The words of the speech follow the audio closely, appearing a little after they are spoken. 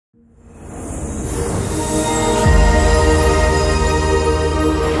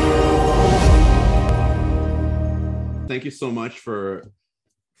thank you so much for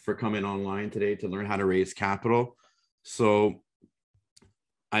coming online today to learn how to raise capital. So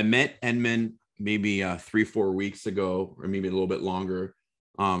I met Edmund maybe 3-4 weeks ago, or maybe a little bit longer.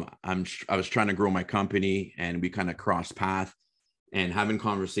 I was trying to grow my company, and we kind of crossed path and having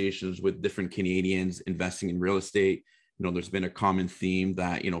conversations with different Canadians investing in real estate. You know, there's been a common theme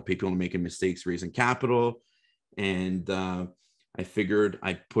that, you know, people are making mistakes raising capital. And I figured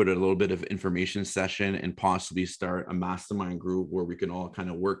I'd put a little bit of information session and possibly start a mastermind group where we can all kind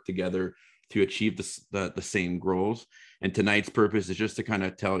of work together to achieve the same goals. And tonight's purpose is just to kind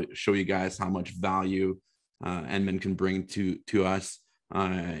of show you guys how much value Edmund can bring to us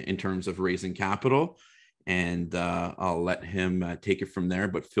in terms of raising capital. And I'll let him take it from there,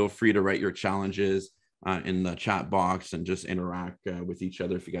 but feel free to write your challenges in the chat box and just interact with each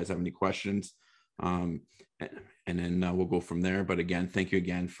other if you guys have any questions. And then we'll go from there. But again, thank you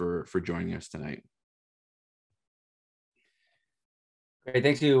again for joining us tonight. Great,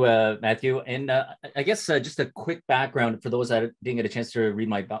 thank you, Matthew. And I guess just a quick background for those that didn't get a chance to read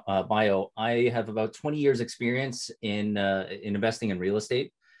my bio. I have about 20 years experience in investing in real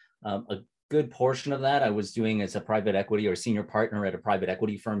estate. A good portion of that I was doing as a private equity or senior partner at a private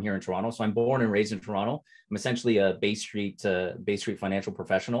equity firm here in Toronto. So I'm born and raised in Toronto. I'm essentially a Bay Street financial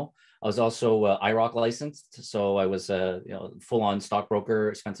professional. I was also IROC licensed, so I was a full-on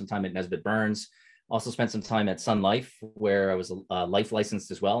stockbroker. Spent some time at Nesbitt Burns. Also spent some time at Sun Life, where I was life licensed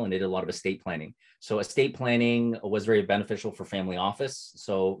as well, and did a lot of estate planning. So estate planning was very beneficial for family office.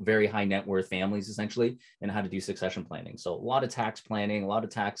 So very high net worth families, essentially, and how to do succession planning. So a lot of tax planning, a lot of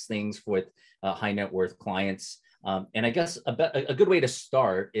tax things with high net worth clients. And I guess a good way to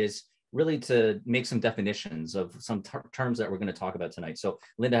start is really to make some definitions of some terms that we're going to talk about tonight. So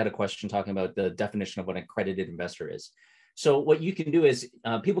Linda had a question talking about the definition of what an accredited investor is. So what you can do is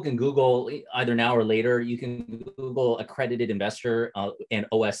people can Google either now or later, you can Google accredited investor and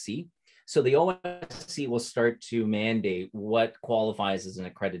OSC. So the OSC will start to mandate what qualifies as an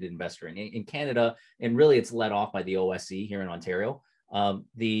accredited investor. And in Canada, and really it's led off by the OSC here in Ontario, an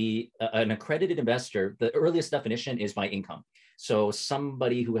accredited investor, the earliest definition is by income. So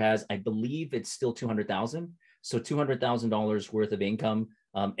somebody who has, I believe it's still $200,000. So $200,000 worth of income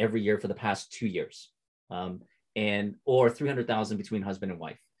every year for the past 2 years. Or 300,000 between husband and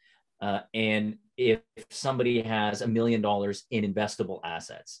wife. And if somebody has $1 million in investable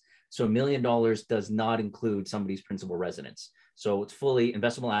assets, so $1 million does not include somebody's principal residence. So it's fully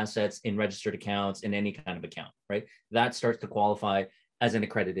investable assets in registered accounts in any kind of account, right? That starts to qualify as an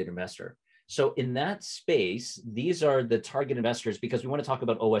accredited investor. So in that space, these are the target investors, because we want to talk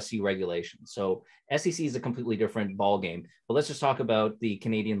about OSC regulations. So SEC is a completely different ballgame, but let's just talk about the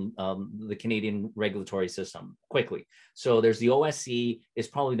Canadian regulatory system quickly. So there's the OSC is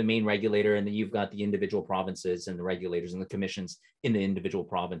probably the main regulator, and then you've got the individual provinces and the regulators and the commissions in the individual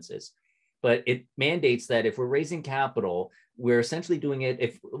provinces. But it mandates that if we're raising capital, we're essentially doing it,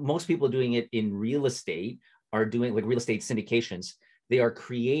 if most people doing it in real estate are doing like real estate syndications, they are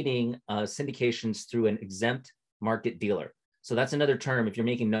creating syndications through an exempt market dealer. So that's another term. If you're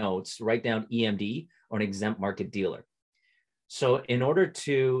making notes, write down EMD, or an exempt market dealer. So in order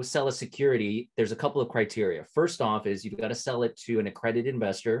to sell a security, there's a couple of criteria. First off is you've got to sell it to an accredited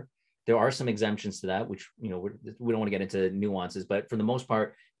investor. There are some exemptions to that, which we don't want to get into nuances, but for the most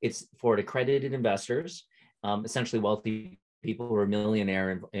part, it's for accredited investors, essentially wealthy people who are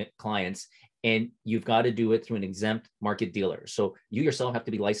millionaire clients. And you've got to do it through an exempt market dealer. So you yourself have to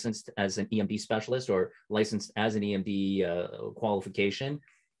be licensed as an EMD specialist or licensed as an EMD qualification.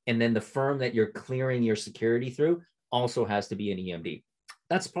 And then the firm that you're clearing your security through also has to be an EMD.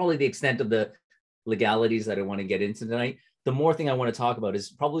 That's probably the extent of the legalities that I want to get into tonight. The more thing I want to talk about is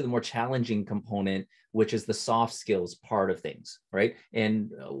probably the more challenging component, which is the soft skills part of things, right?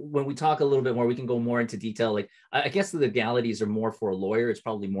 And when we talk a little bit more, we can go more into detail. Like, I guess the legalities are more for a lawyer. It's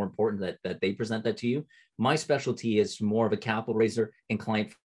probably more important that they present that to you. My specialty is more of a capital raiser and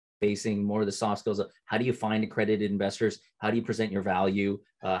client facing, more of the soft skills of how do you find accredited investors? How do you present your value?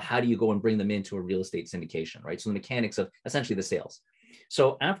 How do you go and bring them into a real estate syndication, right? So the mechanics of essentially the sales.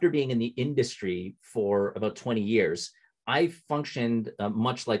 So after being in the industry for about 20 years, I functioned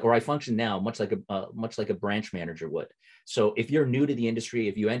I function now much like a branch manager would. So if you're new to the industry,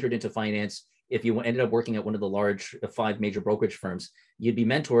 if you entered into finance, if you ended up working at one of the large 5 major brokerage firms, you'd be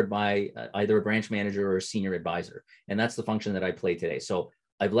mentored by either a branch manager or a senior advisor. And that's the function that I play today. So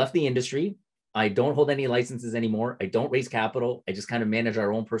I've left the industry. I don't hold any licenses anymore. I don't raise capital. I just kind of manage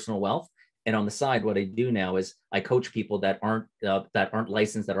our own personal wealth. And on the side, what I do now is I coach people that aren't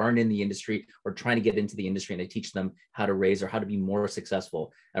licensed, that aren't in the industry or trying to get into the industry, and I teach them how to raise or how to be more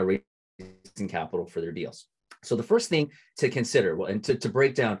successful at raising capital for their deals. So the first thing to consider, well, and to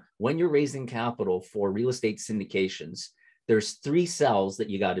break down, when you're raising capital for real estate syndications, there's 3 sells that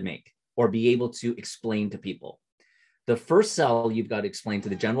you got to make or be able to explain to people. The first sell you've got to explain to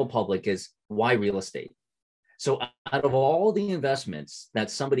the general public is why real estate. So out of all the investments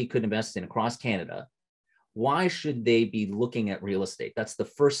that somebody could invest in across Canada, why should they be looking at real estate? That's the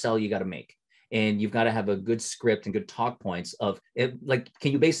first sell you got to make. And you've got to have a good script and good talk points of it. Like,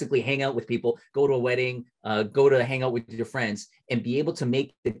 can you basically hang out with people, go to a wedding, go to hang out with your friends, and be able to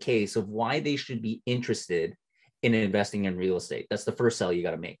make the case of why they should be interested in investing in real estate? That's the first sell you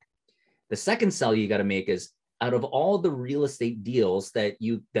got to make. The second sell you got to make is, out of all the real estate deals that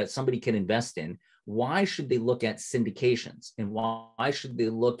somebody can invest in, why should they look at syndications, and why should they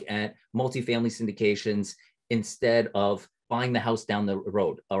look at multifamily syndications instead of buying the house down the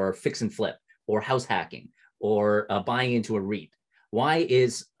road, or fix and flip, or house hacking, or buying into a REIT? Why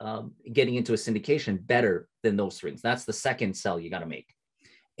is getting into a syndication better than those things? That's the second sell you got to make.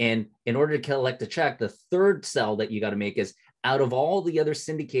 And in order to collect a check, the third sell that you got to make is, out of all the other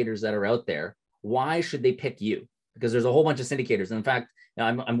syndicators that are out there, why should they pick you? Because there's a whole bunch of syndicators. And in fact,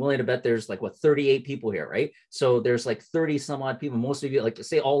 I'm willing to bet there's like 38 people here, right? So there's like 30 some odd people. Most of you, like,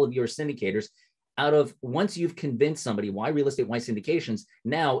 say all of you are syndicators. Out of, once you've convinced somebody why real estate, why syndications,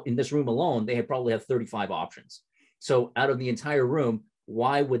 now in this room alone, they probably have 35 options. So out of the entire room,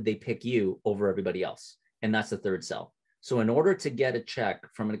 why would they pick you over everybody else? And that's the third sell. So in order to get a check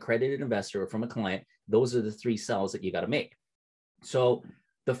from an accredited investor or from a client, those are the 3 sells that you got to make. So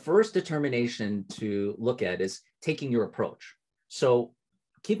the first determination to look at is taking your approach. So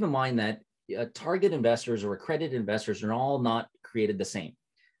keep in mind that target investors or accredited investors are all not created the same.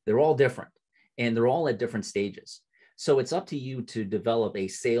 They're all different, and they're all at different stages. So it's up to you to develop a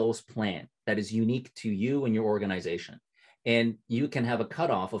sales plan that is unique to you and your organization. And you can have a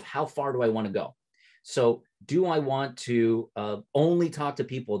cutoff of, how far do I want to go? So do I want to only talk to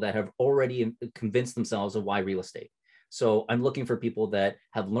people that have already convinced themselves of why real estate? So I'm looking for people that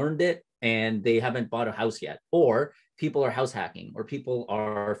have learned it and they haven't bought a house yet, or people are house hacking, or people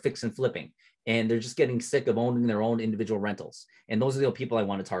are fix and flipping, and they're just getting sick of owning their own individual rentals. And those are the people I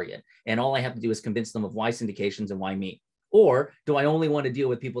want to target. And all I have to do is convince them of why syndications and why me. Or do I only want to deal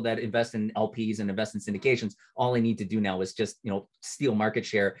with people that invest in LPs and invest in syndications? All I need to do now is just, steal market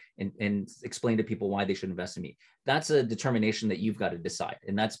share and explain to people why they should invest in me. That's a determination that you've got to decide.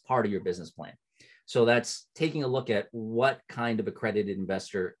 And that's part of your business plan. So that's taking a look at, what kind of accredited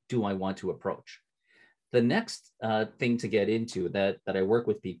investor do I want to approach? The next thing to get into that I work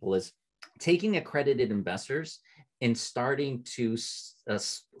with people is taking accredited investors and starting to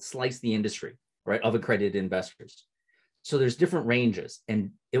slice the industry, right, of accredited investors. So there's different ranges,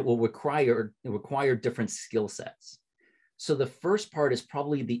 and it will require different skill sets. So the first part is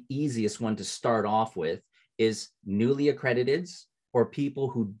probably the easiest one to start off with, is newly accrediteds, or people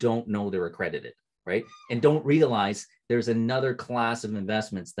who don't know they're accredited, right? And don't realize there's another class of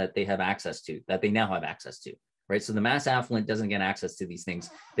investments that they have access to, that they now have access to, right? So the mass affluent doesn't get access to these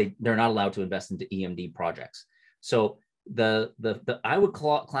things. They're not allowed to invest into EMD projects. So I would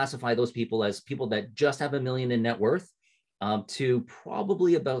classify those people as people that just have $1 million in net worth, to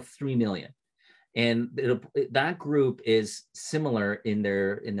probably about 3 million. And that group is similar in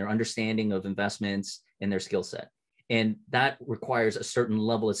their understanding of investments and their skill set. And that requires a certain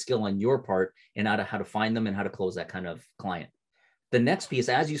level of skill on your part in how to find them and how to close that kind of client. The next piece,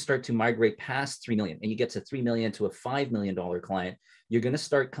 as you start to migrate past 3 million and you get to 3 million to a $5 million client, you're going to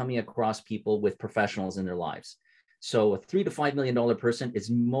start coming across people with professionals in their lives. So a $3 to $5 million person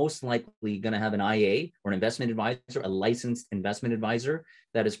is most likely going to have an IA, or an investment advisor, a licensed investment advisor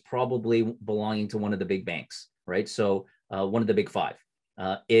that is probably belonging to one of the big banks, right? So one of the big 5.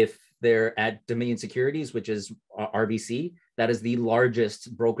 If they're at Dominion Securities, which is RBC, that is the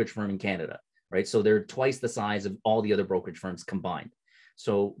largest brokerage firm in Canada, right? So they're twice the size of all the other brokerage firms combined.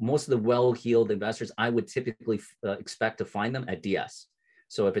 So most of the well-heeled investors, I would typically expect to find them at DS.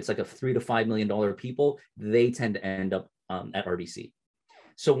 So if it's like a $3 to $5 million people, they tend to end up at RBC.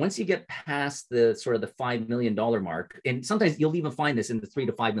 So once you get past the sort of the $5 million mark, and sometimes you'll even find this in the $3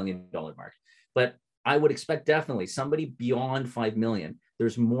 to $5 million mark, but I would expect definitely somebody beyond 5 million,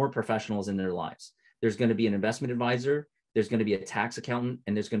 there's more professionals in their lives. There's going to be an investment advisor, there's going to be a tax accountant,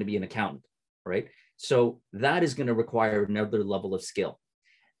 and there's going to be an accountant, right? So that is going to require another level of skill.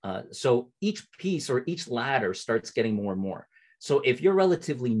 So each piece or each ladder starts getting more and more. So if you're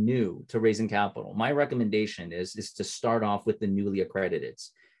relatively new to raising capital, my recommendation is to start off with the newly accrediteds,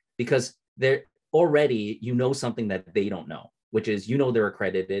 because they're already, something that they don't know, which is, they're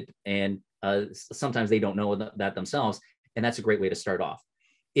accredited, and sometimes they don't know that themselves. And that's a great way to start off.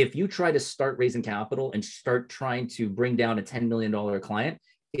 if you try to start raising capital and start trying to bring down a $10 million client,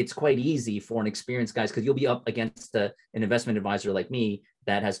 it's quite easy for an experienced guy, because you'll be up against an investment advisor like me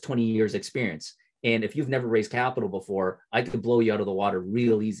that has 20 years experience. And if you've never raised capital before, I could blow you out of the water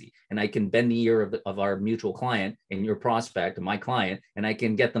real easy. And I can bend the ear of our mutual client and your prospect and my client, and I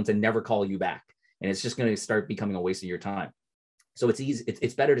can get them to never call you back. And it's just going to start becoming a waste of your time. So it's easy.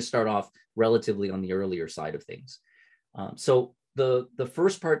 It's better to start off relatively on the earlier side of things. So the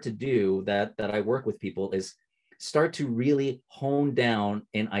first part to do that I work with people is start to really hone down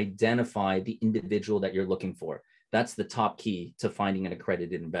and identify the individual that you're looking for. That's the top key to finding an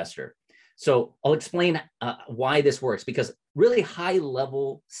accredited investor. So I'll explain why this works, because really high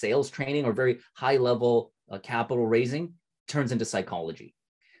level sales training or very high level capital raising turns into psychology.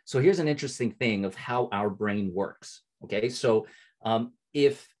 So here's an interesting thing of how our brain works. Okay, so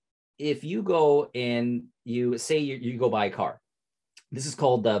if you go and you say you go buy a car, this is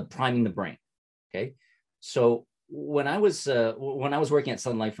called priming the brain. Okay, so when I was working at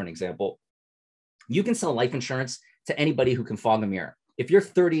Sun Life, for an example, you can sell life insurance to anybody who can fog a mirror. If you're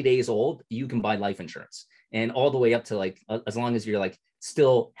 30 days old, you can buy life insurance, and all the way up to like as long as you're like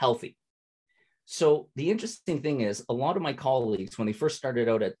still healthy. So the interesting thing is, a lot of my colleagues, when they first started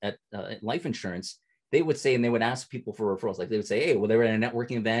out at life insurance, they would say, and they would ask people for referrals. Like they would say, hey, well, they were at a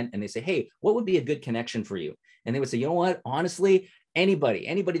networking event, and they say, hey, what would be a good connection for you? And they would say, you know what, honestly, anybody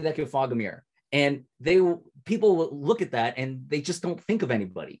that could fog a mirror. And people will look at that and they just don't think of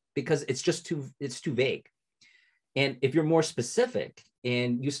anybody, because it's too vague. And if you're more specific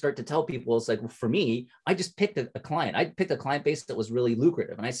and you start to tell people, it's like, well, for me, I just picked a client. I picked a client base that was really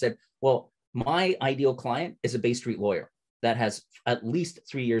lucrative. And I said, well, my ideal client is a Bay Street lawyer that has at least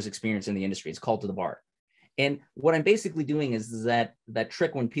 3 years experience in the industry. It's called to the bar. And what I'm basically doing is that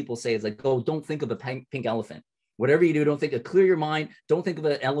trick when people say, it's like, oh, don't think of a pink elephant. Whatever you do, don't think of, clear your mind. Don't think of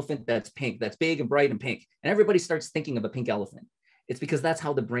an elephant that's pink, that's big and bright and pink. And everybody starts thinking of a pink elephant. It's because that's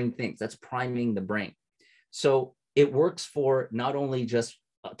how the brain thinks. That's priming the brain. So it works for not only just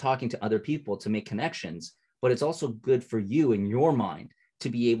talking to other people to make connections, but it's also good for you in your mind to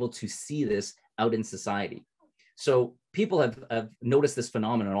be able to see this out in society. So people have noticed this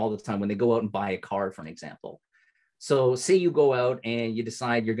phenomenon all the time when they go out and buy a car, for an example. So say you go out and you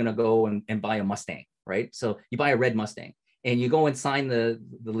decide you're going to go and buy a Mustang, right? So you buy a red Mustang and you go and sign the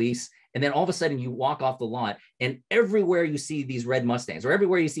lease. And then all of a sudden you walk off the lot, and everywhere you see these red Mustangs, or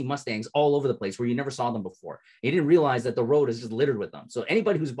everywhere you see Mustangs all over the place where you never saw them before. You didn't realize that the road is just littered with them. So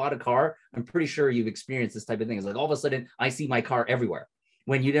anybody who's bought a car, I'm pretty sure you've experienced this type of thing. It's like all of a sudden I see my car everywhere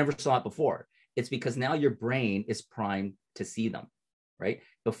when you never saw it before. It's because now your brain is primed to see them, right?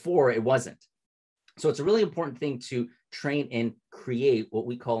 Before it wasn't. So it's a really important thing to train and create what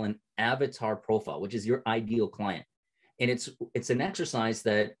we call an avatar profile, which is your ideal client. And it's an exercise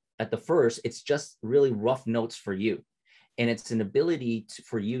that at the first, it's just really rough notes for you. And it's an ability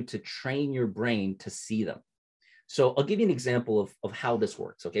for you to train your brain to see them. So I'll give you an example of how this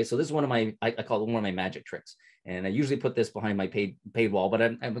works. Okay, so this is one of my, I call it one of my magic tricks. And I usually put this behind my paid wall, but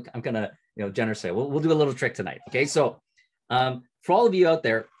I'm gonna, generous say, we'll do a little trick tonight. Okay, so for all of you out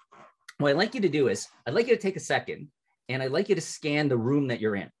there, what I'd like you to do is, I'd like you to take a second and I'd like you to scan the room that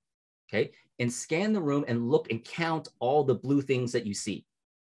you're in. Okay, and scan the room and look and count all the blue things that you see.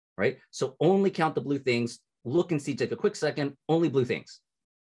 Right? So only count the blue things, look and see, take a quick second, only blue things.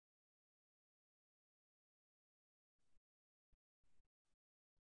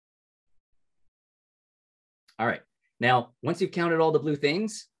 All right. Now, once you've counted all the blue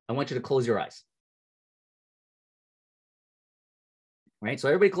things, I want you to close your eyes. Right? So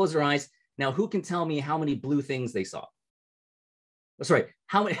everybody close their eyes. Now, who can tell me how many blue things they saw? Oh, sorry.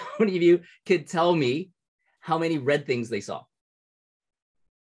 How many of you could tell me how many red things they saw?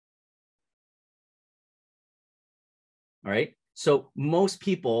 All right. So most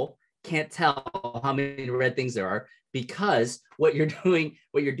people can't tell how many red things there are, because what you're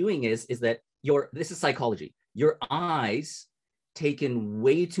doing is that this is psychology. Your eyes take in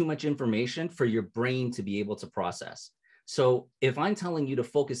way too much information for your brain to be able to process. So if I'm telling you to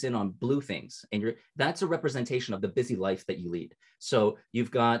focus in on blue things, and that's a representation of the busy life that you lead. So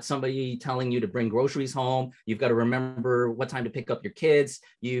you've got somebody telling you to bring groceries home. You've got to remember what time to pick up your kids.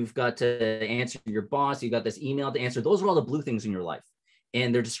 You've got to answer your boss. You've got this email to answer. Those are all the blue things in your life,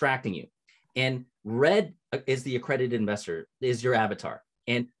 and they're distracting you. And red is the accredited investor, is your avatar.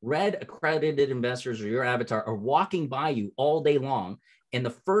 And red accredited investors or your avatar are walking by you all day long. And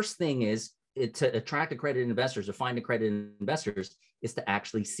the first thing is, to attract accredited investors or find accredited investors is to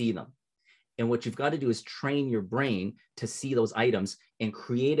actually see them. And what you've got to do is train your brain to see those items and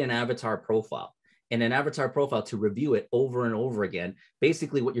create an avatar profile. and an avatar profile to review it over and over again.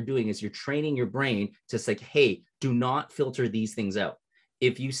 Basically, what you're doing is you're training your brain to say, hey, do not filter these things out.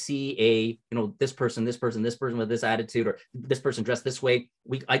 If you see this person with this attitude, or this person dressed this way,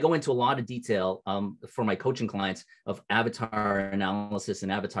 I go into a lot of detail for my coaching clients of avatar analysis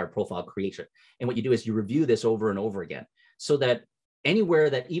and avatar profile creation. And what you do is you review this over and over again, so that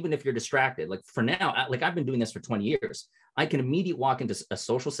anywhere that, even if you're distracted, like for now, like I've been doing this for 20 years, I can immediately walk into a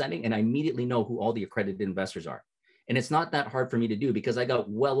social setting and I immediately know who all the accredited investors are. And it's not that hard for me to do, because I got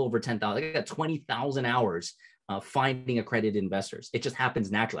well over 10,000, I got 20,000 hours finding accredited investors. It just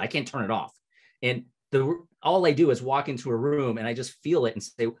happens naturally. I can't turn it off. And all I do is walk into a room and I just feel it and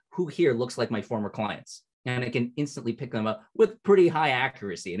say, who here looks like my former clients? And I can instantly pick them up with pretty high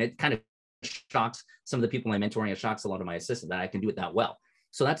accuracy. And it kind of shocks some of the people I'm mentoring. It shocks a lot of my assistants that I can do it that well.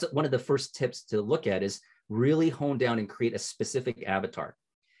 So that's one of the first tips to look at, is really hone down and create a specific avatar.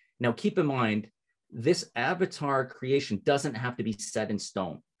 Now, keep in mind, this avatar creation doesn't have to be set in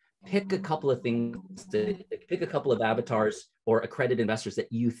stone. Pick a couple of things, pick a couple of avatars or accredited investors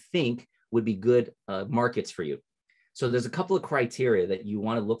that you think would be good markets for you. So there's a couple of criteria that you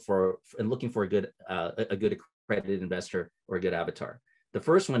want to look for in looking for a good accredited investor or a good avatar. The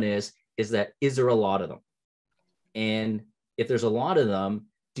first one is there a lot of them? And if there's a lot of them,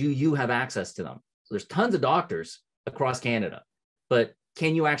 do you have access to them? So there's tons of doctors across Canada, but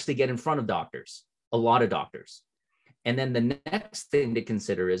can you actually get in front of doctors? A lot of doctors. And then the next thing to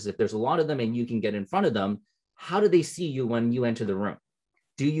consider is, if there's a lot of them and you can get in front of them, how do they see you when you enter the room?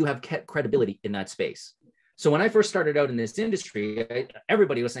 Do you have credibility in that space? So when I first started out in this industry,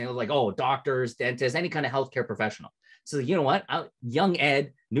 everybody was saying, like, oh, doctors, dentists, any kind of healthcare professional. So you know what? Young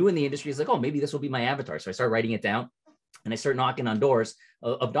Ed, new in the industry, is like, oh, maybe this will be my avatar. So I started writing it down and I started knocking on doors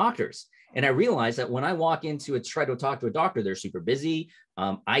of doctors. And I realized that when I walk into try to talk to a doctor, they're super busy.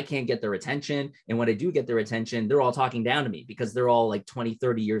 I can't get their attention. And when I do get their attention, they're all talking down to me, because they're all like 20,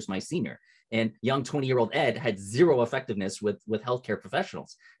 30 years my senior. And young 20-year-old Ed had zero effectiveness with healthcare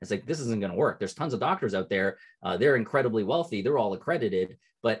professionals. It's like, this isn't going to work. There's tons of doctors out there. They're incredibly wealthy. They're all accredited.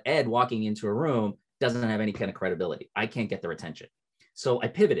 But Ed walking into a room doesn't have any kind of credibility. I can't get their attention. So I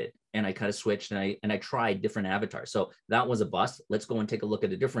pivoted and I kind of switched and I tried different avatars. So that was a bust. Let's go and take a look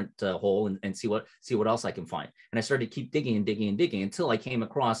at a different hole and see what else I can find. And I started to keep digging until I came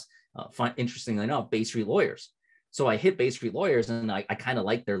across, interestingly enough, Bay Street lawyers. So I hit Bay Street lawyers and I kind of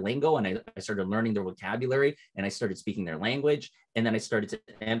liked their lingo, and I started learning their vocabulary and I started speaking their language. And then I started to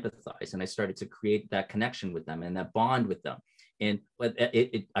empathize and I started to create that connection with them and that bond with them. And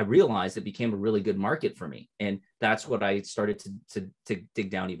I realized it became a really good market for me. And that's what I started to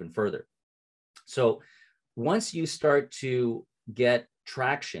dig down even further. So once you start to get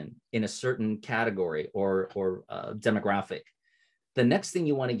traction in a certain category or demographic, the next thing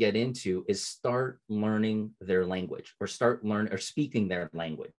you want to get into is start learning their language, or speaking their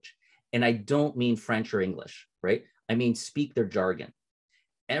language. And I don't mean French or English, right? I mean, speak their jargon.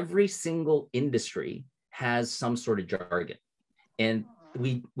 Every single industry has some sort of jargon. And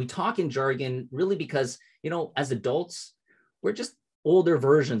we talk in jargon really because, as adults, we're just older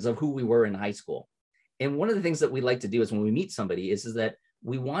versions of who we were in high school. And one of the things that we like to do is when we meet somebody is that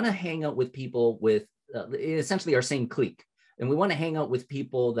we want to hang out with people with essentially our same clique. And we want to hang out with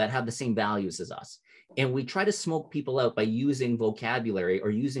people that have the same values as us. And we try to smoke people out by using vocabulary or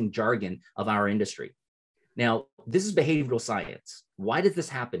using jargon of our industry. Now, this is behavioral science. Why does this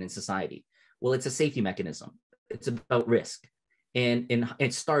happen in society? Well, it's a safety mechanism. It's about risk. And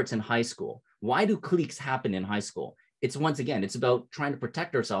it starts in high school. Why do cliques happen in high school? It's about trying to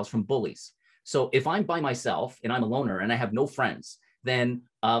protect ourselves from bullies. So if I'm by myself and I'm a loner and I have no friends, then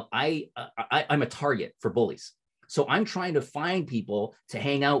I'm a target for bullies. So I'm trying to find people to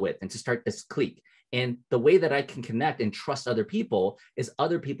hang out with and to start this clique. And the way that I can connect and trust other people is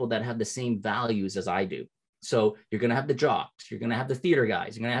other people that have the same values as I do. So you're going to have the jocks, you're going to have the theater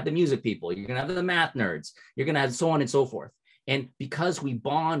guys, you're going to have the music people, you're going to have the math nerds, you're going to have so on and so forth. And because we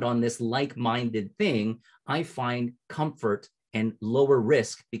bond on this like-minded thing, I find comfort and lower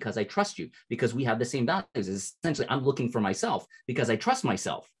risk because I trust you, because we have the same values. It's essentially, I'm looking for myself because I trust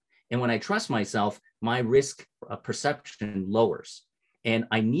myself. And when I trust myself, my risk perception lowers. And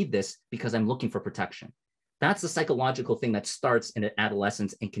I need this because I'm looking for protection. That's the psychological thing that starts in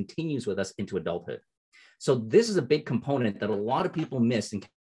adolescence and continues with us into adulthood. So this is a big component that a lot of people miss in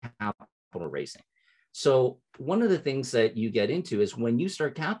capital raising. So one of the things that you get into is when you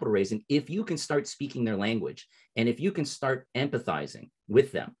start capital raising, if you can start speaking their language and if you can start empathizing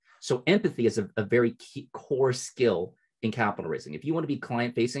with them. So empathy is a very key core skill in capital raising. If you want to be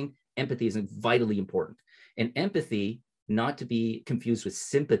client facing, empathy is vitally important. And empathy, not to be confused with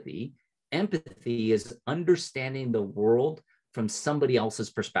sympathy, empathy is understanding the world from somebody else's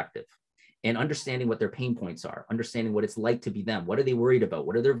perspective and understanding what their pain points are, understanding what it's like to be them. What are they worried about?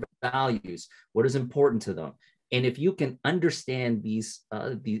 What are their values? What is important to them? And if you can understand these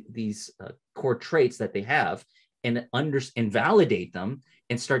core traits that they have and validate them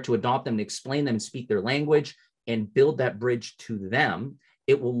and start to adopt them and explain them and speak their language and build that bridge to them,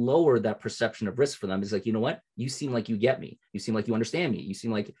 it will lower that perception of risk for them. It's like, you know what? You seem like you get me. You seem like you understand me. You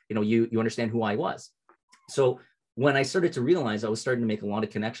seem like, you understand who I was. So when I started to realize I was starting to make a lot of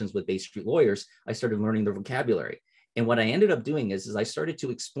connections with Bay Street lawyers, I started learning their vocabulary. And what I ended up doing is I started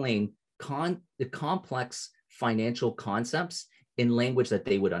to explain the complex financial concepts in language that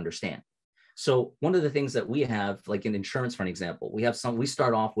they would understand. So one of the things that we have, like in insurance, for an example, we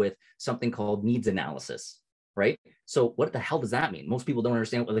start off with something called needs analysis, right? So what the hell does that mean? Most people don't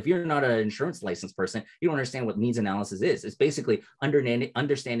understand. Well, if you're not an insurance licensed person, you don't understand what needs analysis is. It's basically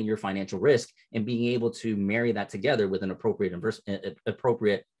understanding your financial risk and being able to marry that together with an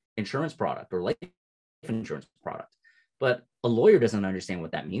appropriate insurance product or life insurance product. But a lawyer doesn't understand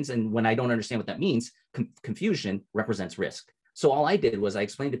what that means. And when I don't understand what that means, confusion represents risk. So all I did was I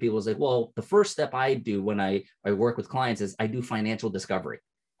explained to people, I was like, well, the first step I do when I work with clients is I do financial discovery,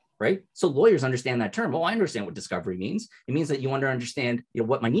 right? So lawyers understand that term. Oh, I understand what discovery means. It means that you understand,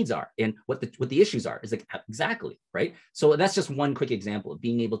 what my needs are and what the issues are. It's like, exactly, right? So that's just one quick example of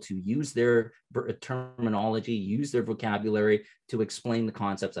being able to use their terminology, use their vocabulary to explain the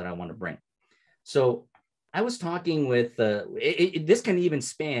concepts that I want to bring. So I was talking with, this can even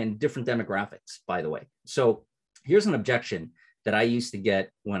span different demographics, by the way. So here's an objection that I used to get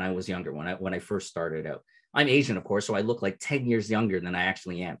when I was younger, when I first started out. I'm Asian, of course, so I look like 10 years younger than I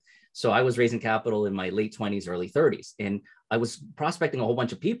actually am. So I was raising capital in my late 20s, early 30s, and I was prospecting a whole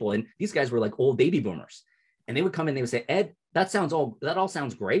bunch of people, and these guys were like old baby boomers. And they would come in, they would say, Ed, that all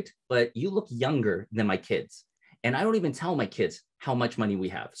sounds great, but you look younger than my kids. And I don't even tell my kids how much money we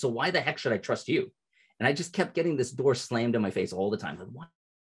have. So why the heck should I trust you? And I just kept getting this door slammed in my face all the time. Like,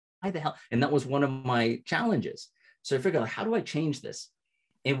 why the hell? And that was one of my challenges. So I figured out, how do I change this?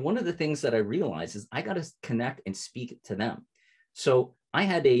 And one of the things that I realized is I got to connect and speak to them. So I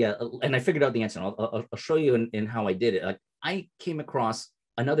had and I figured out the answer. I'll show you in how I did it. I came across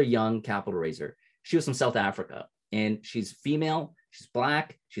another young capital raiser. She was from South Africa, and she's female, she's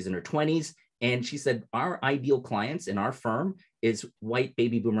Black, she's in her 20s. And she said, our ideal clients in our firm is white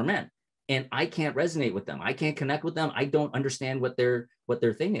baby boomer men. And I can't resonate with them. I can't connect with them. I don't understand what their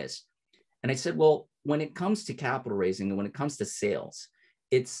thing is. And I said, well, when it comes to capital raising and when it comes to sales,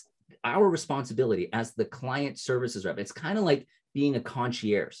 it's our responsibility as the client services rep. It's kind of like being a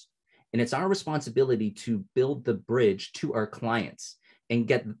concierge. And it's our responsibility to build the bridge to our clients and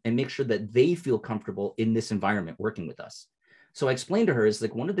make sure that they feel comfortable in this environment working with us. So I explained to her, is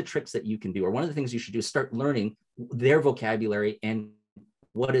like, one of the tricks that you can do, or one of the things you should do, is start learning their vocabulary and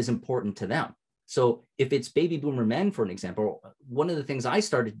what is important to them. So if it's baby boomer men, for an example, one of the things I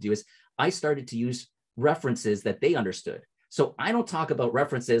started to do is I started to use references that they understood. So I don't talk about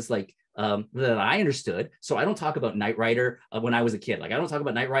references like that I understood. So I don't talk about Knight Rider when I was a kid. Like, I don't talk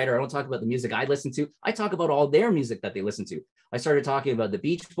about Knight Rider. I don't talk about the music I listened to. I talk about all their music that they listen to. I started talking about the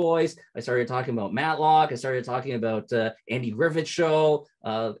Beach Boys. I started talking about Matlock. I started talking about Andy Griffith's show,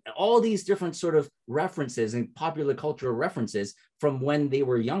 all these different sort of references and popular cultural references from when they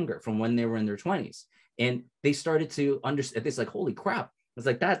were younger, from when they were in their 20s. And they started to understand. It's like, holy crap. It's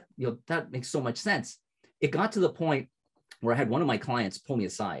like that, that makes so much sense. It got to the point where I had one of my clients pull me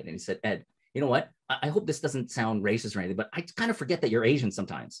aside and he said, Ed, you know what? I hope this doesn't sound racist or anything, but I kind of forget that you're Asian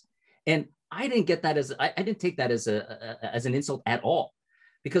sometimes. And I didn't get that I didn't take that as an insult at all,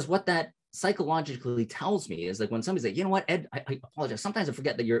 because what that psychologically tells me is, like, when somebody's like, you know what, Ed, I apologize. Sometimes I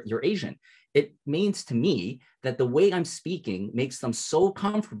forget that you're Asian. It means to me that the way I'm speaking makes them so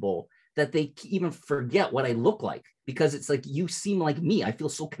comfortable that they even forget what I look like, because it's like, you seem like me. I feel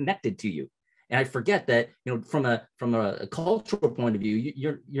so connected to you. And I forget that, from a cultural point of view,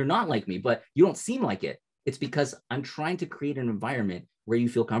 you're not like me, but you don't seem like it. It's because I'm trying to create an environment where you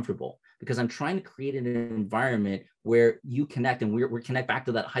feel comfortable, because I'm trying to create an environment where you connect, and we connect back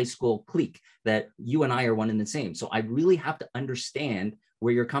to that high school clique that you and I are one and the same. So I really have to understand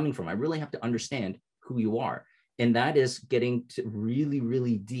where you're coming from. I really have to understand who you are. And that is getting to really,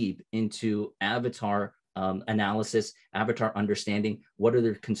 really deep into avatar analysis, avatar understanding. What are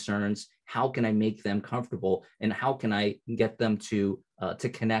their concerns? How can I make them comfortable? And how can I get them to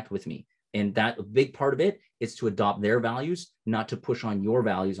connect with me? And that, a big part of it is to adopt their values, not to push on your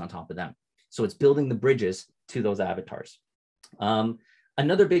values on top of them. So it's building the bridges to those avatars.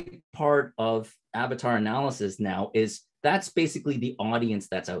 Another big part of avatar analysis now is that's basically the audience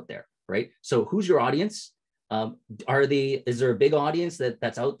that's out there, right? So who's your audience? Is there a big audience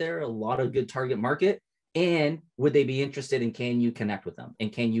that's out there, a lot of good target market? And would they be interested, and can you connect with them?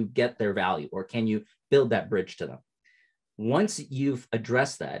 And can you get their value, or can you build that bridge to them? Once you've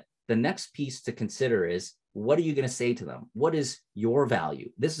addressed that, the next piece to consider is, what are you going to say to them? What is your value?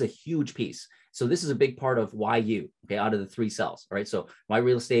 This is a huge piece. So this is a big part of why you, okay, out of the 3 cells, all right? So why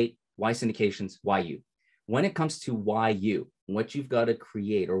real estate, why syndications, why you? When it comes to why you, what you've got to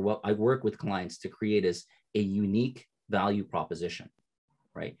create, or what I work with clients to create, is a unique value proposition,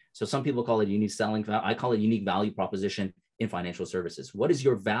 right? So some people call it unique selling. I call it unique value proposition in financial services. What is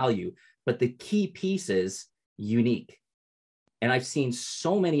your value? But the key piece is unique. And I've seen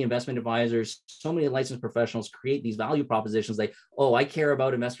so many investment advisors, so many licensed professionals create these value propositions like, oh, I care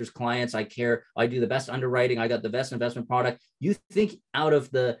about investors' clients. I do the best underwriting. I got the best investment product. You think out of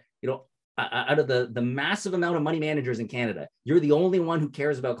the massive amount of money managers in Canada, you're the only one who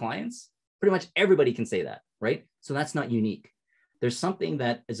cares about clients? Pretty much everybody can say that, right? So that's not unique. There's something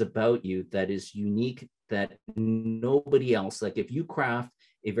that is about you that is unique, that nobody else, like if you craft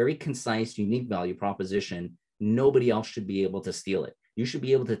a very concise, unique value proposition, nobody else should be able to steal it. You should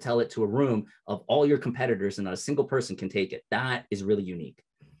be able to tell it to a room of all your competitors and not a single person can take it. That is really unique.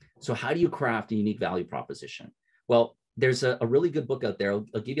 So how do you craft a unique value proposition? Well, there's a really good book out there.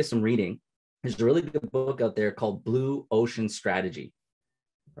 I'll give you some reading. There's a really good book out there called Blue Ocean Strategy,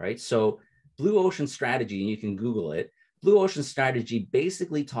 right? So Blue Ocean Strategy, and you can Google it. Blue Ocean Strategy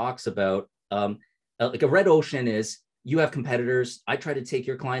basically talks about like a red ocean is, you have competitors. I try to take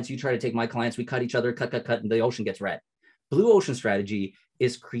your clients. You try to take my clients. We cut each other, cut, and the ocean gets red. Blue Ocean Strategy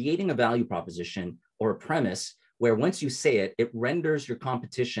is creating a value proposition or a premise where once you say it, it renders your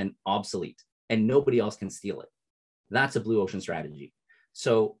competition obsolete and nobody else can steal it. That's a Blue Ocean Strategy.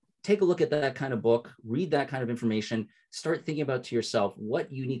 So take a look at that kind of book, read that kind of information, start thinking about to yourself,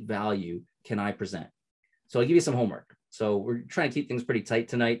 what unique value can I present? So I'll give you some homework. So we're trying to keep things pretty tight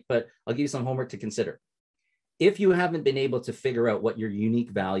tonight, but I'll give you some homework to consider. If you haven't been able to figure out what your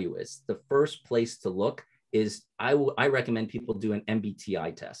unique value is, the first place to look is, I recommend people do an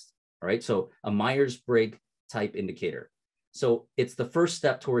MBTI test, all right? So a Myers-Briggs type indicator. So it's the first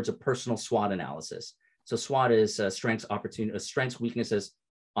step towards a personal SWOT analysis. So SWOT is strengths, weaknesses,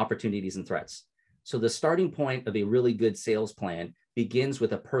 opportunities, and threats. So the starting point of a really good sales plan begins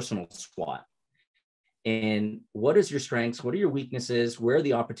with a personal SWOT. And what is your strengths? What are your weaknesses? Where are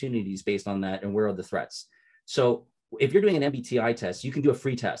the opportunities based on that? And where are the threats? So if you're doing an MBTI test, you can do a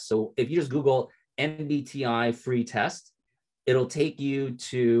free test. So if you just Google MBTI free test, it'll take you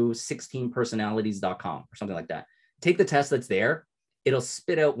to 16personalities.com or something like that. Take the test that's there. It'll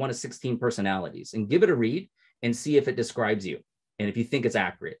spit out one of 16 personalities and give it a read and see if it describes you and if you think it's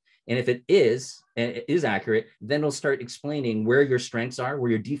accurate. And if it is accurate, then it'll start explaining where your strengths are, where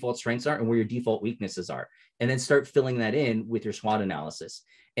your default strengths are, and where your default weaknesses are. And then start filling that in with your SWOT analysis.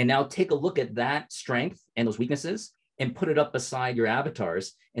 And now take a look at that strength and those weaknesses and put it up beside your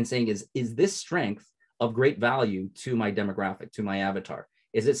avatars and saying, is this strength of great value to my demographic, to my avatar?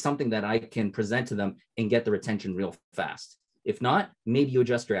 Is it something that I can present to them and get their attention real fast? If not, maybe you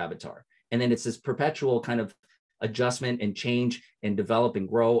adjust your avatar. And then it's this perpetual kind of adjustment and change and develop and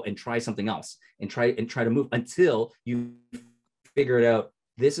grow and try something else and try to move until you figure it out.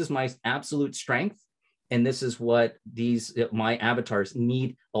 This is my absolute strength. And this is what my avatars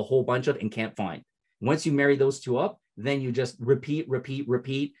need a whole bunch of and can't find. Once you marry those two up, then you just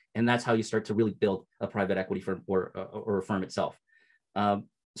repeat. And that's how you start to really build a private equity firm or a firm itself.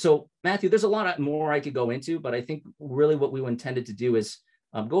 So Matthew, there's a lot more I could go into, but I think really what we intended to do is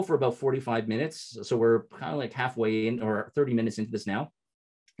go for about 45 minutes. So we're kind of like halfway in or 30 minutes into this now.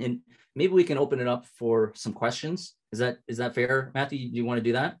 And maybe we can open it up for some questions. Is that fair, Matthew? Do you want to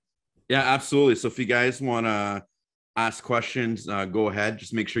do that? Yeah, absolutely. So if you guys want to ask questions, go ahead.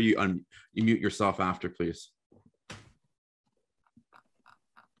 Just make sure you mute yourself after, please.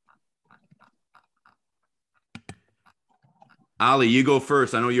 Ali, you go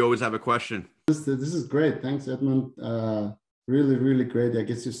first. I know you always have a question. This is great. Thanks, Edmund. Really, really great. I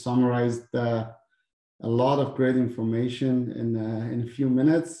guess you summarized a lot of great information in a few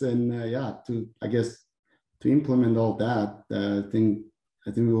minutes. And to implement all that, I think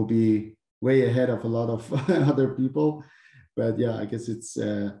we will be way ahead of a lot of other people. But yeah, I guess it's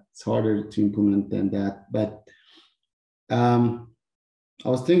harder to implement than that. But I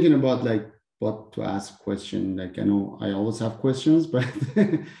was thinking about like what to ask question. Like I know I always have questions, but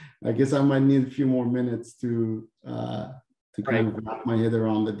I guess I might need a few more minutes to kind of wrap my head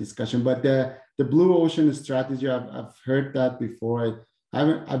around the discussion. But the Blue Ocean Strategy, I've heard that before.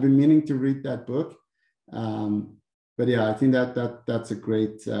 I've been meaning to read that book. yeah, I think that's a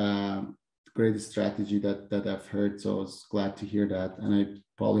great great strategy that I've heard. So I was glad to hear that, and I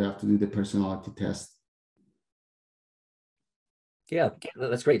probably have to do the personality test. Yeah,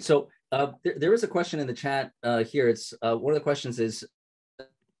 that's great. So there is a question in the chat here. It's one of the questions is,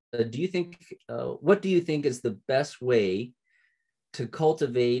 what do you think is the best way to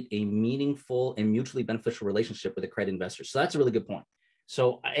cultivate a meaningful and mutually beneficial relationship with accredited investors? So that's a really good point.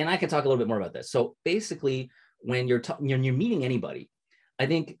 So, and I can talk a little bit more about this. So basically, when you're meeting anybody, I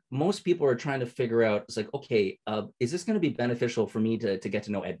think most people are trying to figure out, it's like, okay, is this going to be beneficial for me to get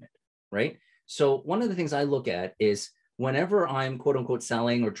to know Edmund, right? So one of the things I look at is whenever I'm quote unquote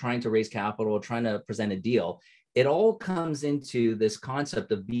selling or trying to raise capital or trying to present a deal, it all comes into this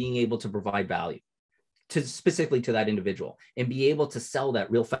concept of being able to provide value specifically to that individual and be able to sell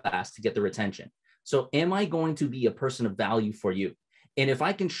that real fast to get the retention. So am I going to be a person of value for you? And if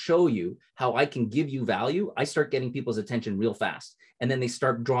I can show you how I can give you value, I start getting people's attention real fast. And then they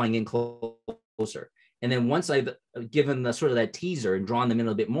start drawing in closer. And then once I've given the sort of that teaser and drawn them in a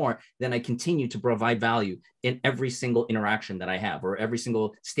little bit more, then I continue to provide value in every single interaction that I have or every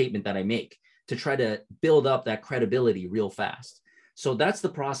single statement that I make to try to build up that credibility real fast. So that's the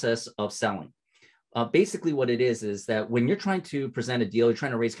process of selling. Basically what it is that when you're trying to present a deal, you're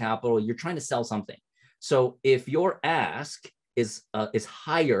trying to raise capital, you're trying to sell something. So if your ask is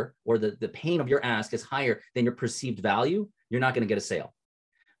higher, or the pain of your ask is higher than your perceived value, you're not going to get a sale.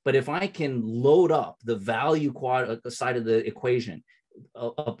 But if I can load up the value side of the equation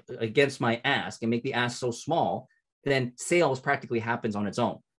up against my ask and make the ask so small, then sales practically happens on its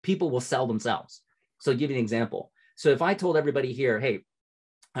own. People will sell themselves. So I'll give you an example. So if I told everybody here, hey,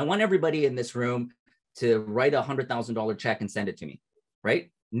 I want everybody in this room to write a $100,000 check and send it to me,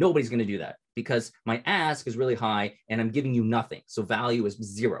 right? Nobody's going to do that because my ask is really high and I'm giving you nothing. So value is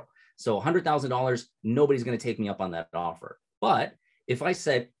zero. So $100,000, nobody's going to take me up on that offer. But if I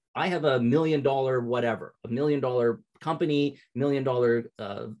said, I have $1 million, whatever, $1 million company, $1 million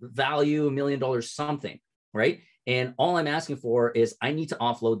value, $1 million something, right? And all I'm asking for is I need to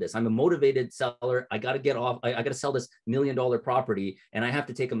offload this. I'm a motivated seller. I got to get off. I got to sell this $1 million property and I have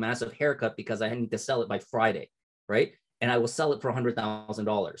to take a massive haircut because I need to sell it by Friday, right? And I will sell it for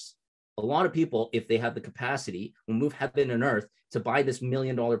 $100,000. A lot of people, if they have the capacity, will move heaven and earth to buy this $1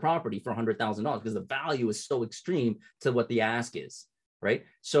 million property for $100,000 because the value is so extreme to what the ask is, right?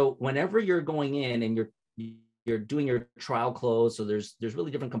 So whenever you're going in and you're doing your trial close, so there's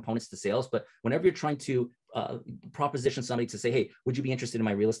really different components to sales, but whenever you're trying to proposition somebody to say, hey, would you be interested in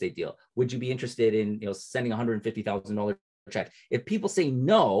my real estate deal? Would you be interested in sending $150,000 check? If people say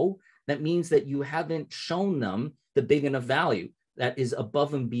no, that means that you haven't shown them the big enough value that is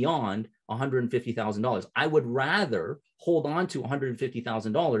above and beyond $150,000. I would rather hold on to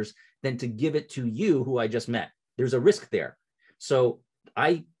 $150,000 than to give it to you who I just met. There's a risk there. So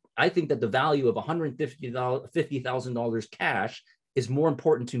I think that the value of $150,000 cash is more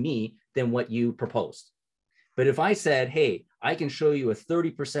important to me than what you proposed. But if I said, hey, I can show you a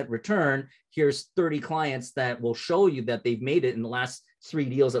 30% return, here's 30 clients that will show you that they've made it in the last 3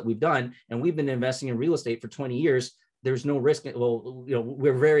 deals that we've done, and we've been investing in real estate for 20 years, there's no risk. Well,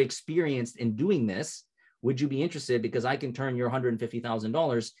 we're very experienced in doing this. Would you be interested? Because I can turn your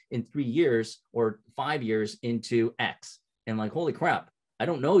 $150,000 in 3 years or 5 years into X. And like, holy crap, I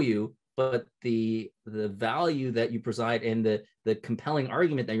don't know you, but the value that you preside and the compelling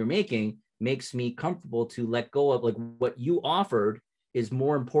argument that you're making makes me comfortable to let go of, like, what you offered is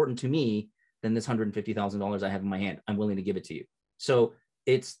more important to me than this $150,000 I have in my hand. I'm willing to give it to you. So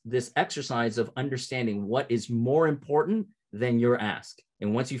it's this exercise of understanding what is more important than your ask.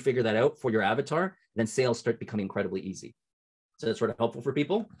 And once you figure that out for your avatar, then sales start becoming incredibly easy. So that's sort of helpful for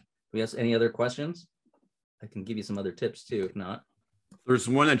people. Do we have any other questions? I can give you some other tips too, if not. There's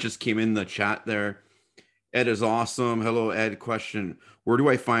one that just came in the chat there. Ed is awesome. Hello, Ed. Question: where do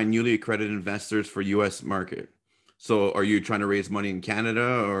I find newly accredited investors for U.S. market? So are you trying to raise money in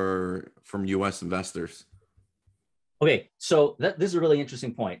Canada or from U.S. investors? Okay, so this is a really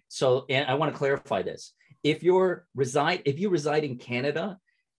interesting point. So, and I want to clarify this. If you reside in Canada,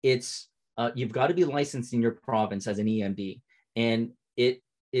 it's you've got to be licensed in your province as an EMD, and it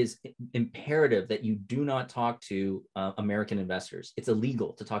is imperative that you do not talk to American investors. It's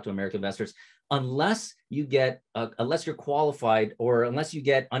illegal to talk to American investors unless you get unless you're qualified, or unless you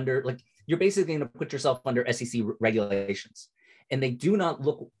get under, like, you're basically going to put yourself under SEC regulations, and they do not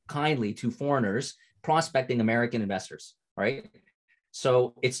look kindly to foreigners prospecting American investors, right?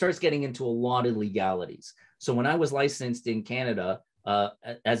 So it starts getting into a lot of legalities. So when I was licensed in Canada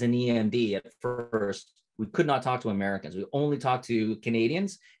as an EMD at first, We could not talk to Americans. We only talk to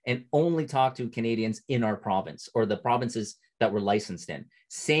Canadians, and only talk to Canadians in our province or the provinces that we're licensed in.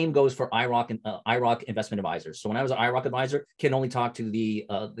 Same goes for IROC and IROC investment advisors. So when I was an IROC advisor, can only talk to the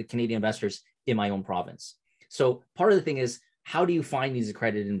Canadian investors in my own province. So part of the thing is, how do you find these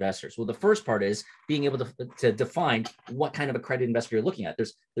accredited investors? Well, the first part is being able to define what kind of accredited investor you're looking at.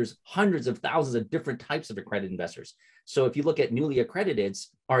 There's hundreds of thousands of different types of accredited investors. So if you look at newly accrediteds,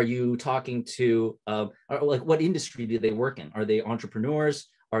 are you talking to, like, what industry do they work in? Are they entrepreneurs?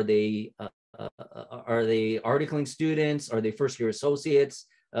 Are they articling students? Are they first year associates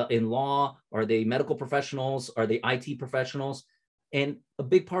in law? Are they medical professionals? Are they IT professionals? And a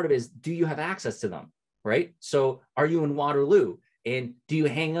big part of it is, do you have access to them? Right? So are you in Waterloo? And do you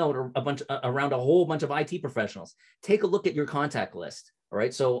hang out around a whole bunch of IT professionals? Take a look at your contact list. All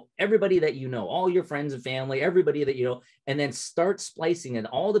right. So everybody that you know, all your friends and family, everybody that you know, and then start splicing in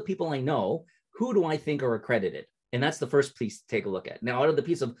all the people I know, who do I think are accredited? And that's the first piece to take a look at. Now, out of the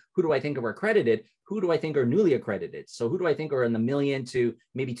piece of who do I think are accredited, who do I think are newly accredited? So who do I think are in the million to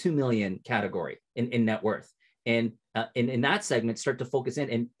maybe 2 million category in net worth? And in that segment, start to focus in.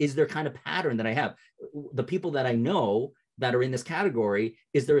 And is there kind of pattern that I have? The people that I know that are in this category,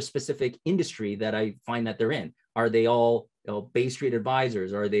 is there a specific industry that I find that they're in? Are they all Bay Street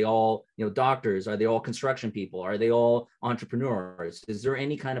advisors? Are they all doctors? Are they all construction people? Are they all entrepreneurs? Is there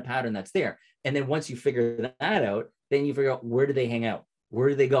any kind of pattern that's there? And then once you figure that out, then you figure out, where do they hang out? Where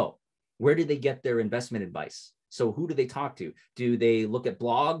do they go? Where do they get their investment advice? So who do they talk to? Do they look at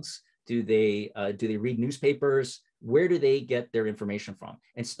blogs? Do they read newspapers? Where do they get their information from?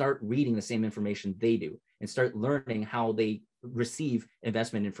 And start reading the same information they do, and start learning how they receive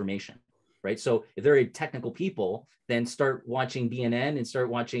investment information, right? So if they're technical people, then start watching BNN and start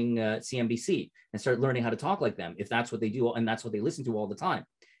watching CNBC and start learning how to talk like them, if that's what they do and that's what they listen to all the time.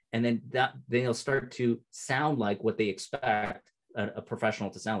 And then they'll start to sound like what they expect a professional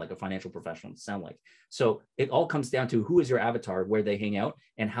to sound like, a financial professional to sound like. So it all comes down to, who is your avatar, where they hang out,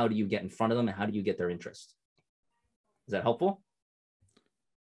 and how do you get in front of them, and how do you get their interest? Is that helpful?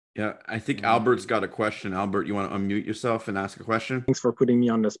 Yeah, I think Albert's got a question. Albert, you want to unmute yourself and ask a question? Thanks for putting me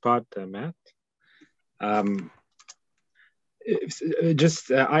on the spot, Matt. I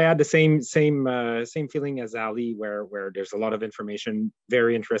had the same feeling as Ali, where there's a lot of information,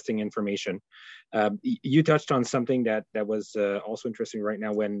 very interesting information. You touched on something that was also interesting right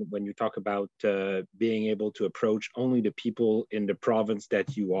now when you talk about being able to approach only the people in the province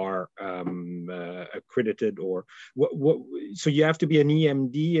that you are accredited, or so you have to be an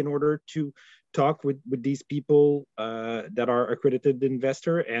EMD in order to talk with these people that are accredited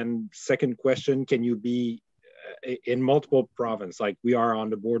investor. And second question, can you be in multiple provinces? Like, we are on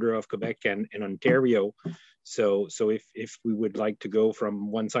the border of Quebec and Ontario. So if we would like to go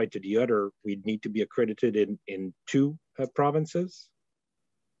from one side to the other, we'd need to be accredited in two provinces.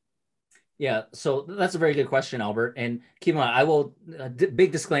 Yeah, so that's a very good question, Albert. And keep in mind, I will,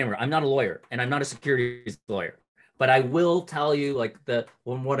 big disclaimer, I'm not a lawyer and I'm not a securities lawyer, but I will tell you, like,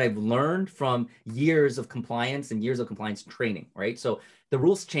 what I've learned from years of compliance and years of compliance training, right? So the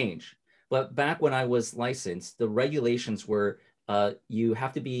rules change. But back when I was licensed, the regulations were you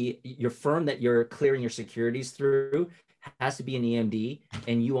have to be, your firm that you're clearing your securities through has to be an EMD,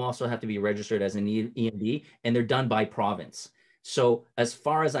 and you also have to be registered as an EMD, and they're done by province. So as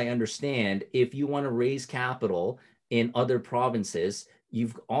far as I understand, if you want to raise capital in other provinces,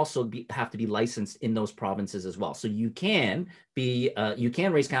 you've also have to be licensed in those provinces as well. So you can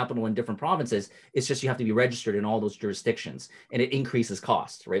raise capital in different provinces. It's just you have to be registered in all those jurisdictions, and it increases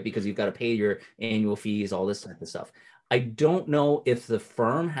cost, right? Because you've got to pay your annual fees, all this type of stuff. I don't know if the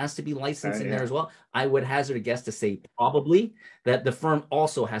firm has to be licensed in there as well. I would hazard a guess to say probably that the firm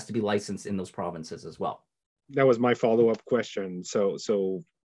also has to be licensed in those provinces as well. That was my follow-up question. So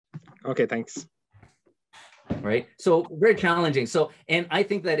okay, thanks. Right. So very challenging. So, and I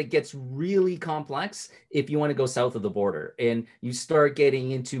think that it gets really complex if you want to go south of the border and you start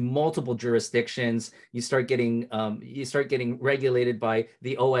getting into multiple jurisdictions. You start getting regulated by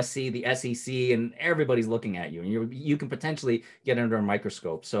the OSC, the SEC, and everybody's looking at you, and you can potentially get under a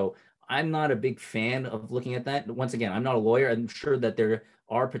microscope. So I'm not a big fan of looking at that. Once again, I'm not a lawyer. I'm sure that there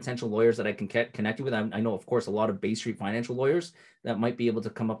are potential lawyers that I can connect you with. I know, of course, a lot of Bay Street financial lawyers that might be able to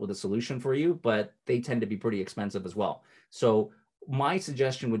come up with a solution for you, but they tend to be pretty expensive as well. So my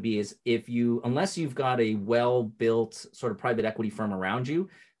suggestion would be is unless you've got a well-built sort of private equity firm around you,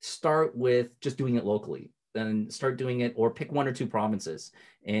 start with just doing it locally. Then start doing it, or pick one or two provinces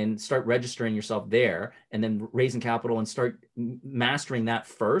and start registering yourself there, and then raising capital and start mastering that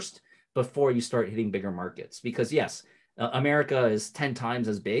first before you start hitting bigger markets. Because yes, America is 10 times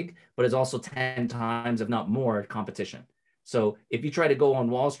as big, but it's also 10 times, if not more, competition. So if you try to go on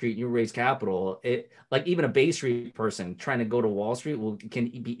Wall Street and you raise capital, like even a Bay Street person trying to go to Wall Street can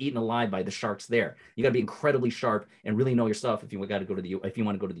be eaten alive by the sharks there. You got to be incredibly sharp and really know your stuff if you got to go to if you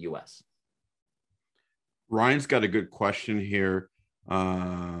want to go to the US. Ryan's got a good question here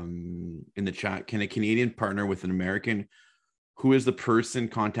in the chat. Can a Canadian partner with an American? Who is the person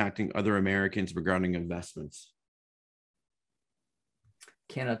contacting other Americans regarding investments?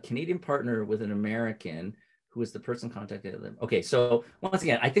 Can a Canadian partner with an American, who is the person contacting them? Okay, so once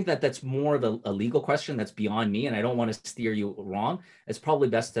again, I think that's more of a legal question that's beyond me, and I don't want to steer you wrong. It's probably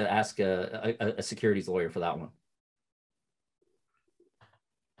best to ask a securities lawyer for that one.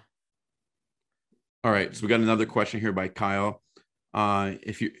 All right, so we got another question here by Kyle.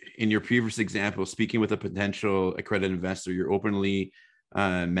 If you, in your previous example, speaking with a potential accredited investor, you openly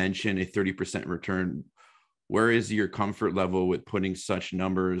mentioned a 30% return. Where is your comfort level with putting such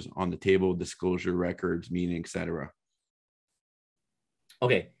numbers on the table, disclosure records, meeting, etc.?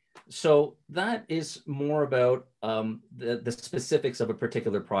 Okay, so that is more about the specifics of a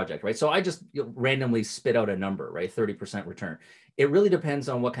particular project, right? So I just randomly spit out a number, right? 30% return. It really depends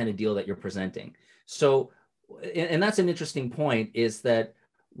on what kind of deal that you're presenting. So, and that's an interesting point, is that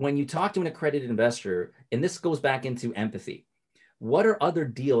when you talk to an accredited investor, and this goes back into empathy, what are other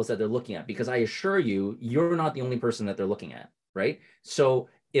deals that they're looking at? Because I assure you, you're not the only person that they're looking at, right? So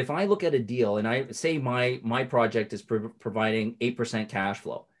if I look at a deal and I say my project is providing 8% cash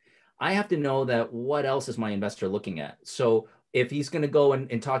flow, I have to know that what else is my investor looking at? So if he's going to go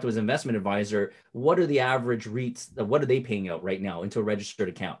and talk to his investment advisor, what are the average REITs? What are they paying out right now into a registered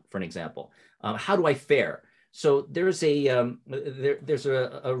account, for an example? How do I fare? So there's a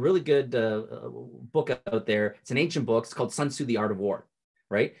really good book out there. It's an ancient book. It's called Sun Tzu: The Art of War,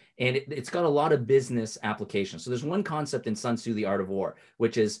 right? And it's got a lot of business applications. So there's one concept in Sun Tzu: The Art of War,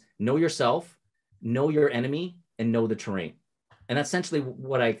 which is know yourself, know your enemy, and know the terrain. And that's essentially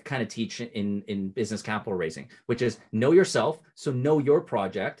what I kind of teach in business capital raising, which is know yourself. So know your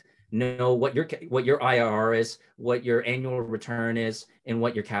project, know what your IRR is, what your annual return is, and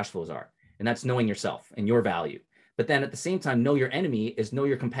what your cash flows are. And that's knowing yourself and your value. But then at the same time, know your enemy is know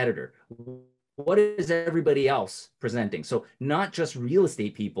your competitor. What is everybody else presenting? So not just real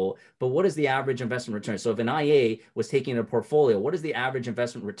estate people, but what is the average investment return? So if an IA was taking a portfolio, what is the average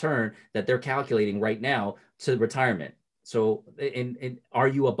investment return that they're calculating right now to retirement? So are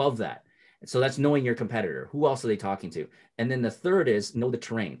you above that? So that's knowing your competitor. Who else are they talking to? And then the third is know the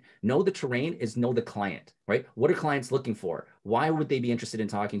terrain. Know the terrain is know the client, right? What are clients looking for? Why would they be interested in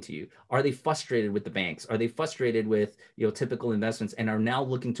talking to you? Are they frustrated with the banks? Are they frustrated with typical investments and are now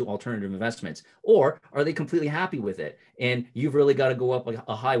looking to alternative investments? Or are they completely happy with it? And you've really got to go up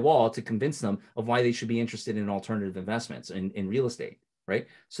a high wall to convince them of why they should be interested in alternative investments in real estate. Right.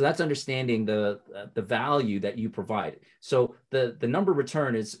 So that's understanding the value that you provide. So the number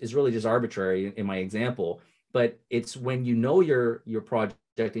return is really just arbitrary in my example, but it's when you know your project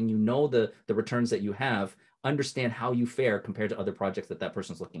and you know the returns that you have, understand how you fare compared to other projects that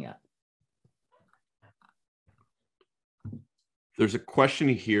person's looking at. There's a question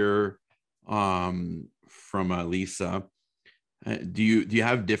here from Lisa. Do you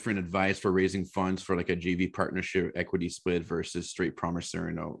have different advice for raising funds for like a JV partnership, equity split versus straight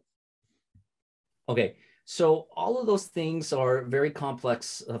promissory note? Okay, so all of those things are very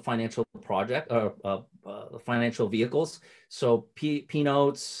complex financial financial vehicles. So P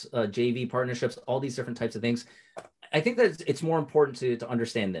notes, JV partnerships, all these different types of things. I think that it's more important to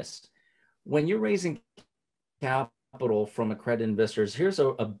understand this. When you're raising capital from accredited investors, here's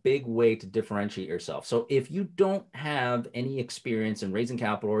a big way to differentiate yourself. So if you don't have any experience in raising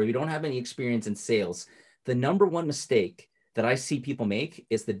capital or you don't have any experience in sales, the number one mistake that I see people make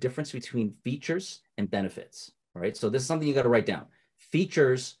is the difference between features and benefits, right? So this is something you got to write down.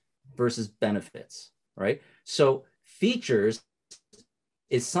 Features versus benefits, right? So features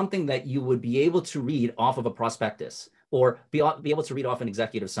is something that you would be able to read off of a prospectus or be able to read off an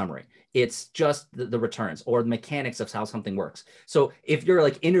executive summary. It's just the returns or the mechanics of how something works. So if you're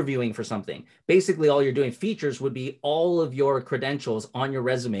like interviewing for something, basically all you're doing, features would be all of your credentials on your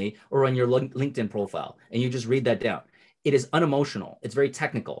resume or on your LinkedIn profile, and you just read that down. It is unemotional. It's very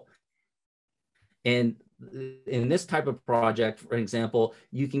technical. And in this type of project, for example,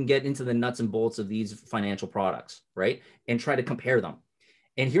 you can get into the nuts and bolts of these financial products, right? And try to compare them.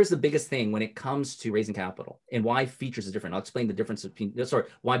 And here's the biggest thing when it comes to raising capital and why features is different. I'll explain the difference between,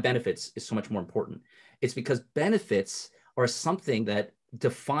 why benefits is so much more important. It's because benefits are something that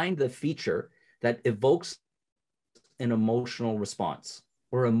define the feature that evokes an emotional response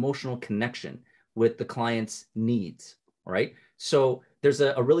or emotional connection with the client's needs, All right. So there's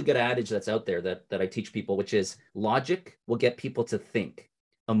a really good adage that's out there that I teach people, which is logic will get people to think.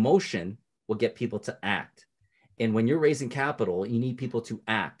 Emotion will get people to act. And when you're raising capital, you need people to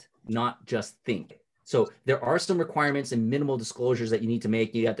act, not just think. So there are some requirements and minimal disclosures that you need to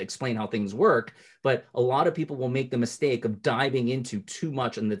make. You have to explain how things work, but a lot of people will make the mistake of diving into too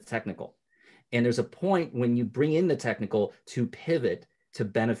much in the technical. And there's a point when you bring in the technical to pivot to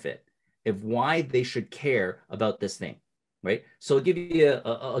benefit of why they should care about this thing, right? So I'll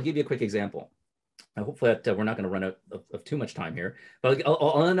give you a quick example. Hopefully that we're not going to run out of too much time here, but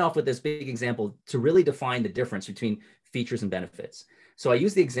I'll end off with this big example to really define the difference between features and benefits. So I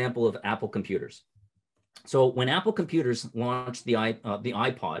use the example of Apple computers. So when Apple computers launched the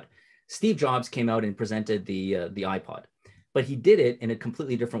iPod, Steve Jobs came out and presented the iPod, but he did it in a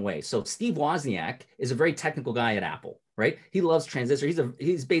completely different way. So Steve Wozniak is a very technical guy at Apple, right? He loves transistors.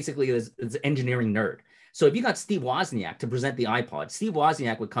 He's basically this engineering nerd. So if you got Steve Wozniak to present the iPod, Steve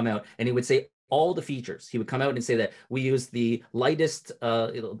Wozniak would come out and he would say all the features. He would come out and say that we use the lightest,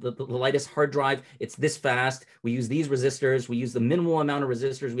 the lightest hard drive. It's this fast. We use these resistors. We use the minimal amount of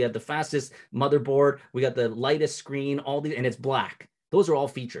resistors. We have the fastest motherboard. We got the lightest screen. And it's black. Those are all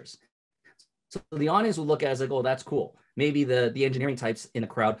features. So the audience will look at it as like, oh, that's cool. Maybe the engineering types in the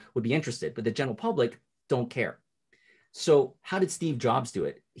crowd would be interested, but the general public don't care. So how did Steve Jobs do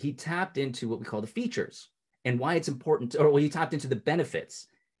it? He tapped into what we call the features and why it's important, he tapped into the benefits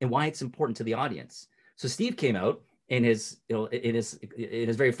and why it's important to the audience. So Steve came out in his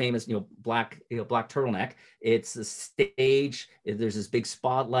very famous, black turtleneck. It's a stage. There's this big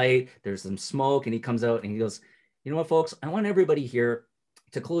spotlight. There's some smoke, and he comes out and he goes, "You know what, folks? I want everybody here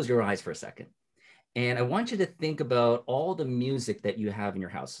to close your eyes for a second. And I want you to think about all the music that you have in your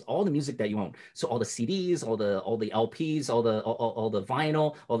house, all the music that you own. So all the CDs, all the LPs, all the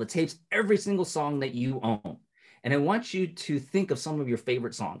vinyl, all the tapes, every single song that you own. And I want you to think of some of your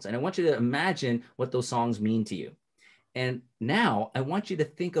favorite songs. And I want you to imagine what those songs mean to you. And now I want you to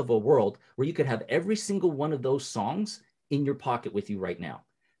think of a world where you could have every single one of those songs in your pocket with you right now.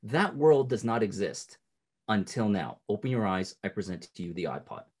 That world does not exist until now. Open your eyes. I present to you the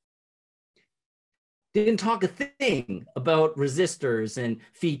iPod. Didn't talk a thing about resistors and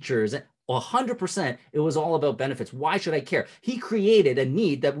features. 100%, it was all about benefits. Why should I care? He created a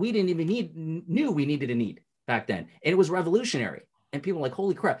need that we didn't even knew we needed a need back then. And it was revolutionary. And people were like,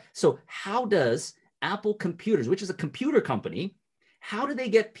 holy crap. So how does Apple Computers, which is a computer company, how do they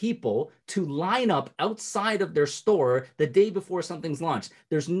get people to line up outside of their store the day before something's launched?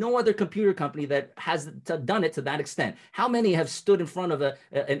 There's no other computer company that has done it to that extent. How many have stood in front of an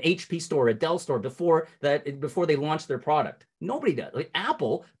HP store, a Dell store before they launched their product? Nobody does. Like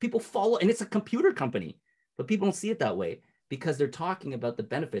Apple, people follow, and it's a computer company, but people don't see it that way because they're talking about the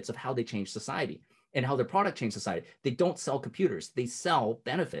benefits of how they change society and how their product changed society. They don't sell computers, they sell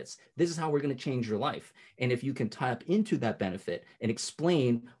benefits. This is how we're going to change your life. And if you can tap into that benefit and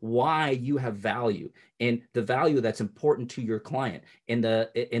explain why you have value and the value that's important to your client and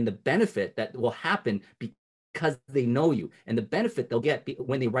the benefit that will happen because they know you and the benefit they'll get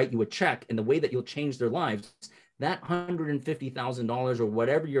when they write you a check and the way that you'll change their lives, that $150,000 or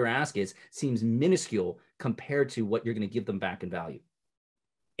whatever your ask is seems minuscule compared to what you're going to give them back in value.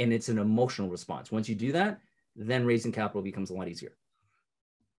 And it's an emotional response. Once you do that, then raising capital becomes a lot easier.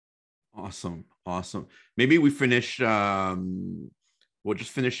 Awesome. Maybe we finish, we'll just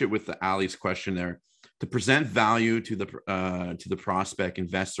finish it with Ali's question there. To present value to the prospect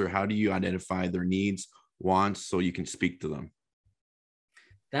investor, how do you identify their needs, wants, so you can speak to them?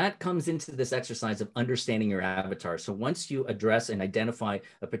 That comes into this exercise of understanding your avatar. So once you address and identify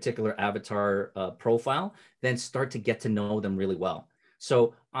a particular avatar profile, then start to get to know them really well.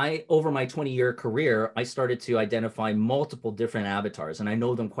 So over my 20-year career, I started to identify multiple different avatars, and I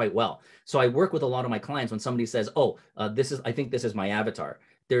know them quite well. So I work with a lot of my clients when somebody says, oh, I think this is my avatar.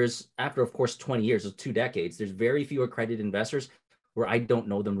 After, of course, 20 years, or 2 decades, there's very few accredited investors where I don't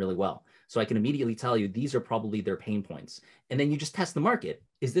know them really well. So I can immediately tell you, these are probably their pain points. And then you just test the market.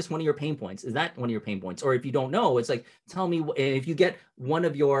 Is this one of your pain points? Is that one of your pain points? Or if you don't know, it's like, tell me, if you get one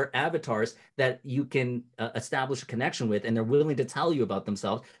of your avatars that you can establish a connection with and they're willing to tell you about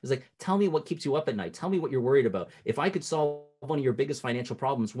themselves, it's like, tell me what keeps you up at night. Tell me what you're worried about. If I could solve one of your biggest financial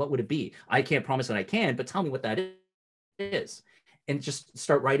problems, what would it be? I can't promise that I can, but tell me what that is. And just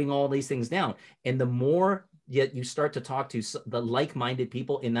start writing all these things down. And the more yet you start to talk to the like-minded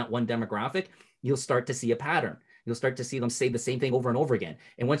people in that one demographic, you'll start to see a pattern. You'll start to see them say the same thing over and over again.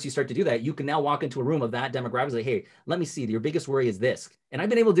 And once you start to do that, you can now walk into a room of that demographic and say, hey, let me see, your biggest worry is this. And I've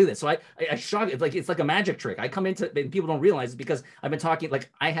been able to do this. So I shock it. It's like a magic trick. I come into, and people don't realize it because I've been talking, like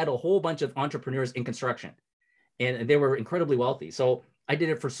I had a whole bunch of entrepreneurs in construction. and they were incredibly wealthy. So I did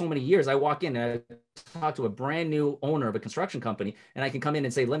it for so many years. I walk in and I talk to a brand new owner of a construction company, and I can come in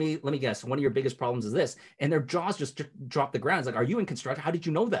and say, let me guess, one of your biggest problems is this. And their jaws just drop the ground. It's like, are you in construction? How did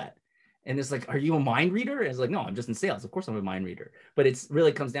you know that? And it's like, are you a mind reader? And it's like, no, I'm just in sales. Of course I'm a mind reader. But it's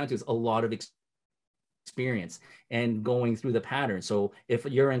really comes down to it's a lot of experience and going through the pattern. So if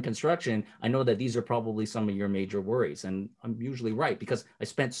you're in construction, I know that these are probably some of your major worries. And I'm usually right because I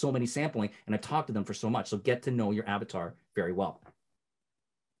spent so many sampling and I talked to them for so much. So get to know your avatar very well.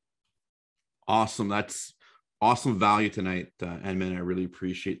 Awesome. That's awesome value tonight, Edmund. I really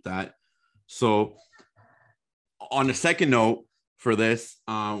appreciate that. So on a second note for this,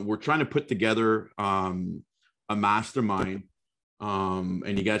 we're trying to put together a mastermind,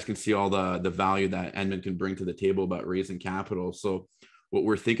 and you guys can see all the value that Edmund can bring to the table about raising capital. So what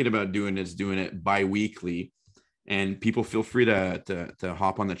we're thinking about doing is doing it bi-weekly, and people feel free to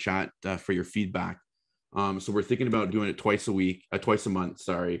hop on the chat for your feedback. So we're thinking about doing it twice a month,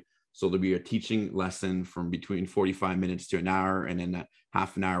 sorry. So there'll be a teaching lesson from between 45 minutes to an hour, and then a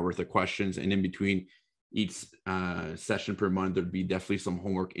half an hour worth of questions. And in between each session per month, there'd be definitely some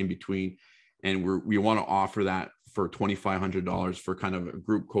homework in between. And we want to offer that for $2,500 for kind of a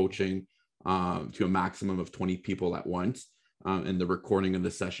group coaching to a maximum of 20 people at once. And the recording of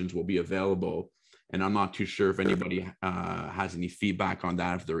the sessions will be available. And I'm not too sure if anybody has any feedback on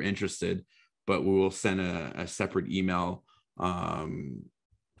that, if they're interested, but we will send a separate email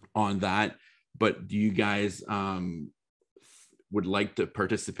on that. But do you guys would like to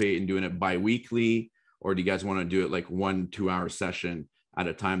participate in doing it bi-weekly, or do you guys want to do it like 1-2 hour session at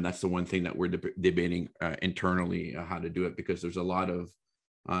a time? That's the one thing that we're debating internally, how to do it, because there's a lot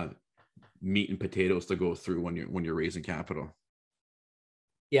of meat and potatoes to go through when you're raising capital.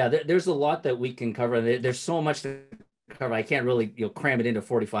 Yeah, there's a lot that we can cover. There's so much to cover. I can't really cram it into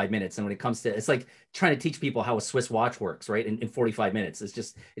 45 minutes. And when it comes to, it's like trying to teach people how a Swiss watch works, right? In 45 minutes, it's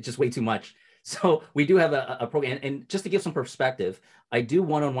just way too much. So we do have a program, and just to give some perspective, I do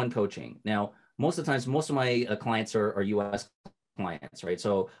one-on-one coaching. Now, most of the times, most of my clients are US clients, right?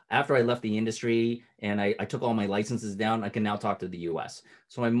 So after I left the industry and I took all my licenses down, I can now talk to the US.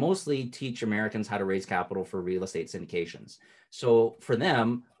 So I mostly teach Americans how to raise capital for real estate syndications. So for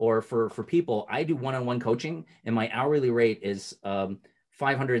them, or for people, I do one-on-one coaching, and my hourly rate is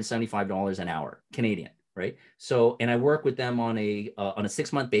 $575 an hour, Canadian, right? So, and I work with them on a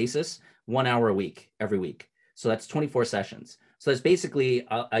 6-month basis, 1 hour a week, every week. So that's 24 sessions. So that's basically,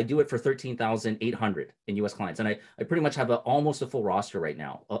 I do it for $13,800 in US clients. And I pretty much have almost a full roster right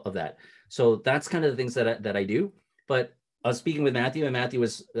now of that. So that's kind of the things that I do. But I was speaking with Mathieu, and Mathieu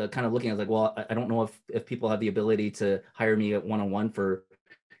was kind of looking, I was like, well, I don't know if people have the ability to hire me at one-on-one for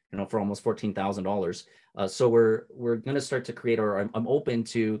almost $14,000. So we're going to start to create, or I'm open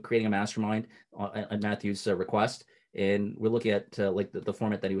to creating a mastermind at Mathieu's request. And we're looking at like the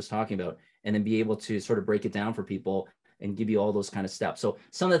format that he was talking about, and then be able to sort of break it down for people and give you all those kind of steps. So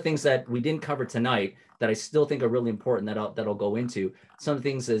some of the things that we didn't cover tonight that I still think are really important that I'll go into, some of the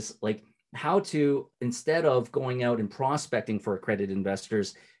things is like how to, instead of going out and prospecting for accredited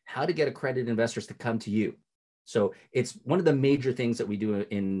investors, how to get accredited investors to come to you. So it's one of the major things that we do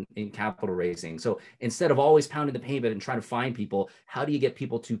in capital raising. So instead of always pounding the pavement and trying to find people, how do you get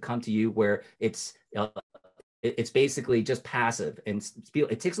people to come to you where it's basically just passive, and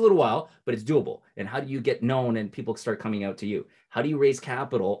it takes a little while, but it's doable. And how do you get known and people start coming out to you? How do you raise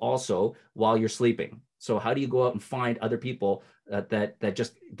capital also while you're sleeping? So how do you go out and find other people that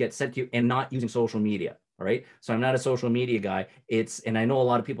just get sent to you, and not using social media? All right. So I'm not a social media guy. And I know a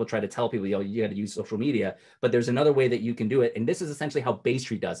lot of people try to tell people, you got to use social media, but there's another way that you can do it. And this is essentially how Bay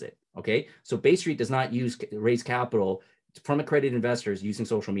Street does it. Okay. So Bay Street does not raise capital from accredited investors using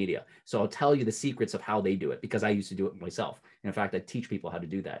social media. So I'll tell you the secrets of how they do it, because I used to do it myself. And in fact, I teach people how to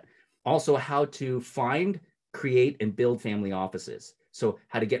do that. Also, how to find, create, and build family offices. So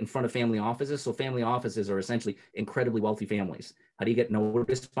how to get in front of family offices. So family offices are essentially incredibly wealthy families. How do you get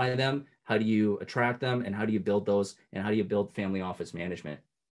noticed by them? How do you attract them? And how do you build those? And how do you build family office management?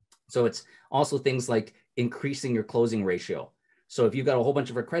 So it's also things like increasing your closing ratio. So if you've got a whole bunch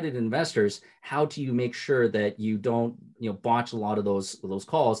of accredited investors, how do you make sure that you don't, botch a lot of those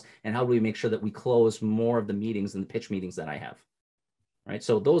calls? And how do we make sure that we close more of the meetings and the pitch meetings that I have? Right.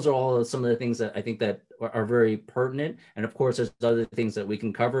 So those are all some of the things that I think that are very pertinent. And of course, there's other things that we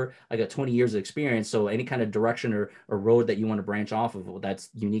can cover. I got 20 years of experience. So any kind of direction or road that you want to branch off of that's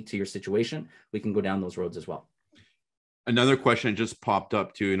unique to your situation, we can go down those roads as well. Another question just popped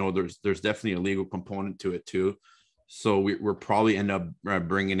up too. There's definitely a legal component to it too. So we're probably end up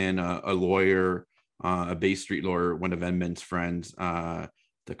bringing in a lawyer, a Bay Street lawyer, one of Edmund's friends,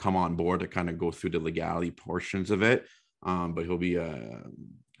 come on board to kind of go through the legality portions of it. But he'll be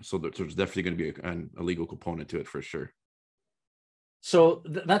so there's definitely going to be a legal component to it for sure. So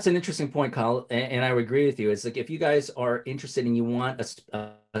that's an interesting point, Kyle, and I would agree with you. It's like if you guys are interested and you want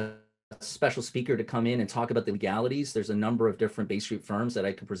a special speaker to come in and talk about the legalities, there's a number of different Bay Street firms that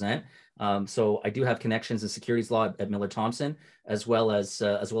I can present. So I do have connections in securities law at Miller Thompson, as well as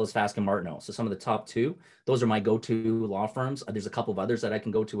Fasken Martineau. So some of the top two, those are my go-to law firms. There's a couple of others that I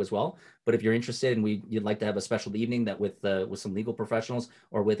can go to as well. But if you're interested and you'd like to have a special evening that with some legal professionals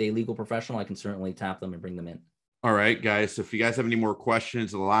or with a legal professional, I can certainly tap them and bring them in. All right, guys. So if you guys have any more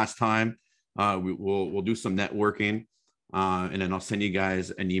questions, the last time we'll do some networking. And then I'll send you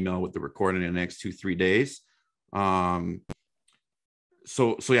guys an email with the recording in the next 2-3 days.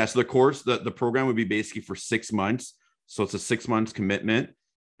 So the course, the program would be basically for 6 months. So it's a 6 months commitment,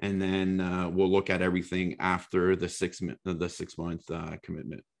 and then we'll look at everything after the 6 month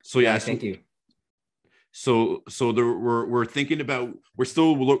commitment. So thank you. So we're thinking about, we're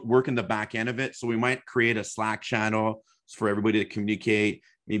still working the back end of it. So we might create a Slack channel for everybody to communicate,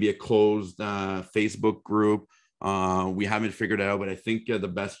 maybe a closed Facebook group. We haven't figured it out, but I think the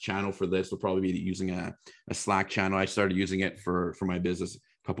best channel for this will probably be using a Slack channel. I started using it for my business a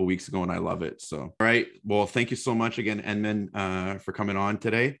couple of weeks ago, and I love it. So, all right. Well, thank you so much again, Edmund, for coming on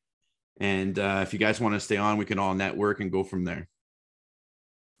today. And if you guys want to stay on, we can all network and go from there.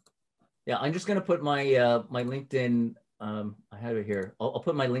 Yeah, I'm just going to put my my LinkedIn. I have it here. I'll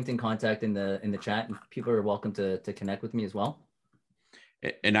put my LinkedIn contact in the chat, and people are welcome to connect with me as well.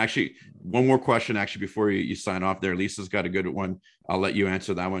 And actually, one more question, actually, before you sign off there. Lisa's got a good one. I'll let you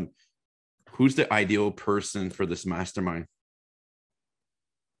answer that one. Who's the ideal person for this mastermind?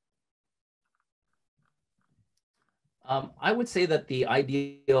 I would say that the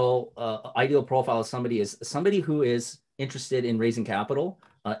ideal profile of somebody is somebody who is interested in raising capital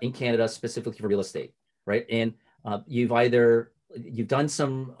in Canada, specifically for real estate, right? And you've done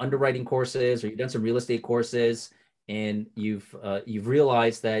some underwriting courses or you've done some real estate courses, and you've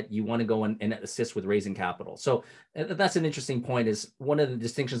realized that you want to go and assist with raising capital. So that's an interesting point. Is one of the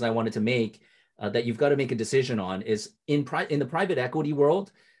distinctions I wanted to make that you've got to make a decision on is in the private equity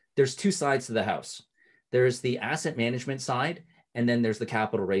world, there's two sides to the house. There's the asset management side, and then there's the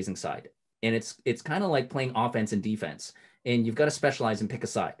capital raising side. And it's kind of like playing offense and defense. And you've got to specialize and pick a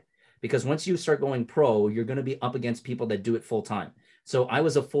side, because once you start going pro, you're going to be up against people that do it full time. So I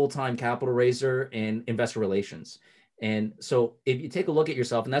was a full-time capital raiser in investor relations. And so if you take a look at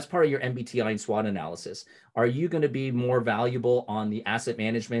yourself, and that's part of your MBTI and SWOT analysis, are you going to be more valuable on the asset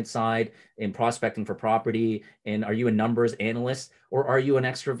management side in prospecting for property? And are you a numbers analyst, or are you an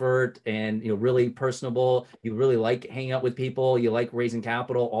extrovert and really personable? You really like hanging out with people, you like raising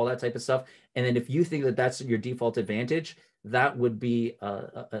capital, all that type of stuff. And then if you think that that's your default advantage, that would be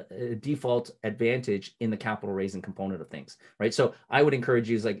a default advantage in the capital raising component of things, right? So I would encourage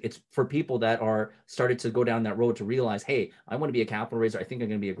you, it's for people that are started to go down that road to realize, hey, I want to be a capital raiser. I think I'm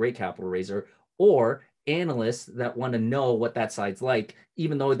going to be a great capital raiser. Or analysts that want to know what that side's like,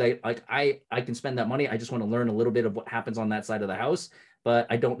 even though they I can spend that money. I just want to learn a little bit of what happens on that side of the house, but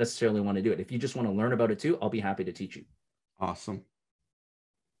I don't necessarily want to do it. If you just want to learn about it too, I'll be happy to teach you. Awesome.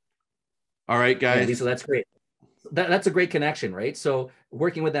 All right, guys. Yeah, Lisa, that's great. That's a great connection, right? So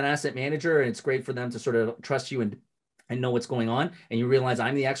working with an asset manager, and it's great for them to sort of trust you and know what's going on. And you realize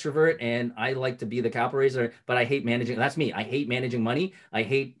I'm the extrovert and I like to be the capital raiser, but I hate managing. That's me. I hate managing money. I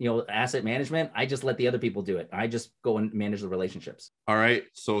hate, asset management. I just let the other people do it. I just go and manage the relationships. All right.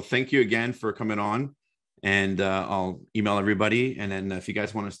 So thank you again for coming on, and I'll email everybody. And then if you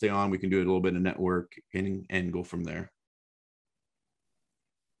guys want to stay on, we can do a little bit of networking and go from there.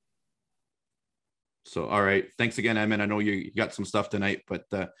 So, all right. Thanks again, Edmund. I know you got some stuff tonight, but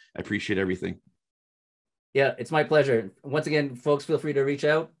I appreciate everything. Yeah, it's my pleasure. Once again, folks, feel free to reach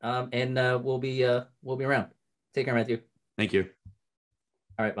out, and we'll be around. Take care, Matthew. Thank you.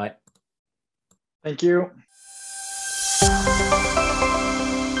 All right, bye. Thank you.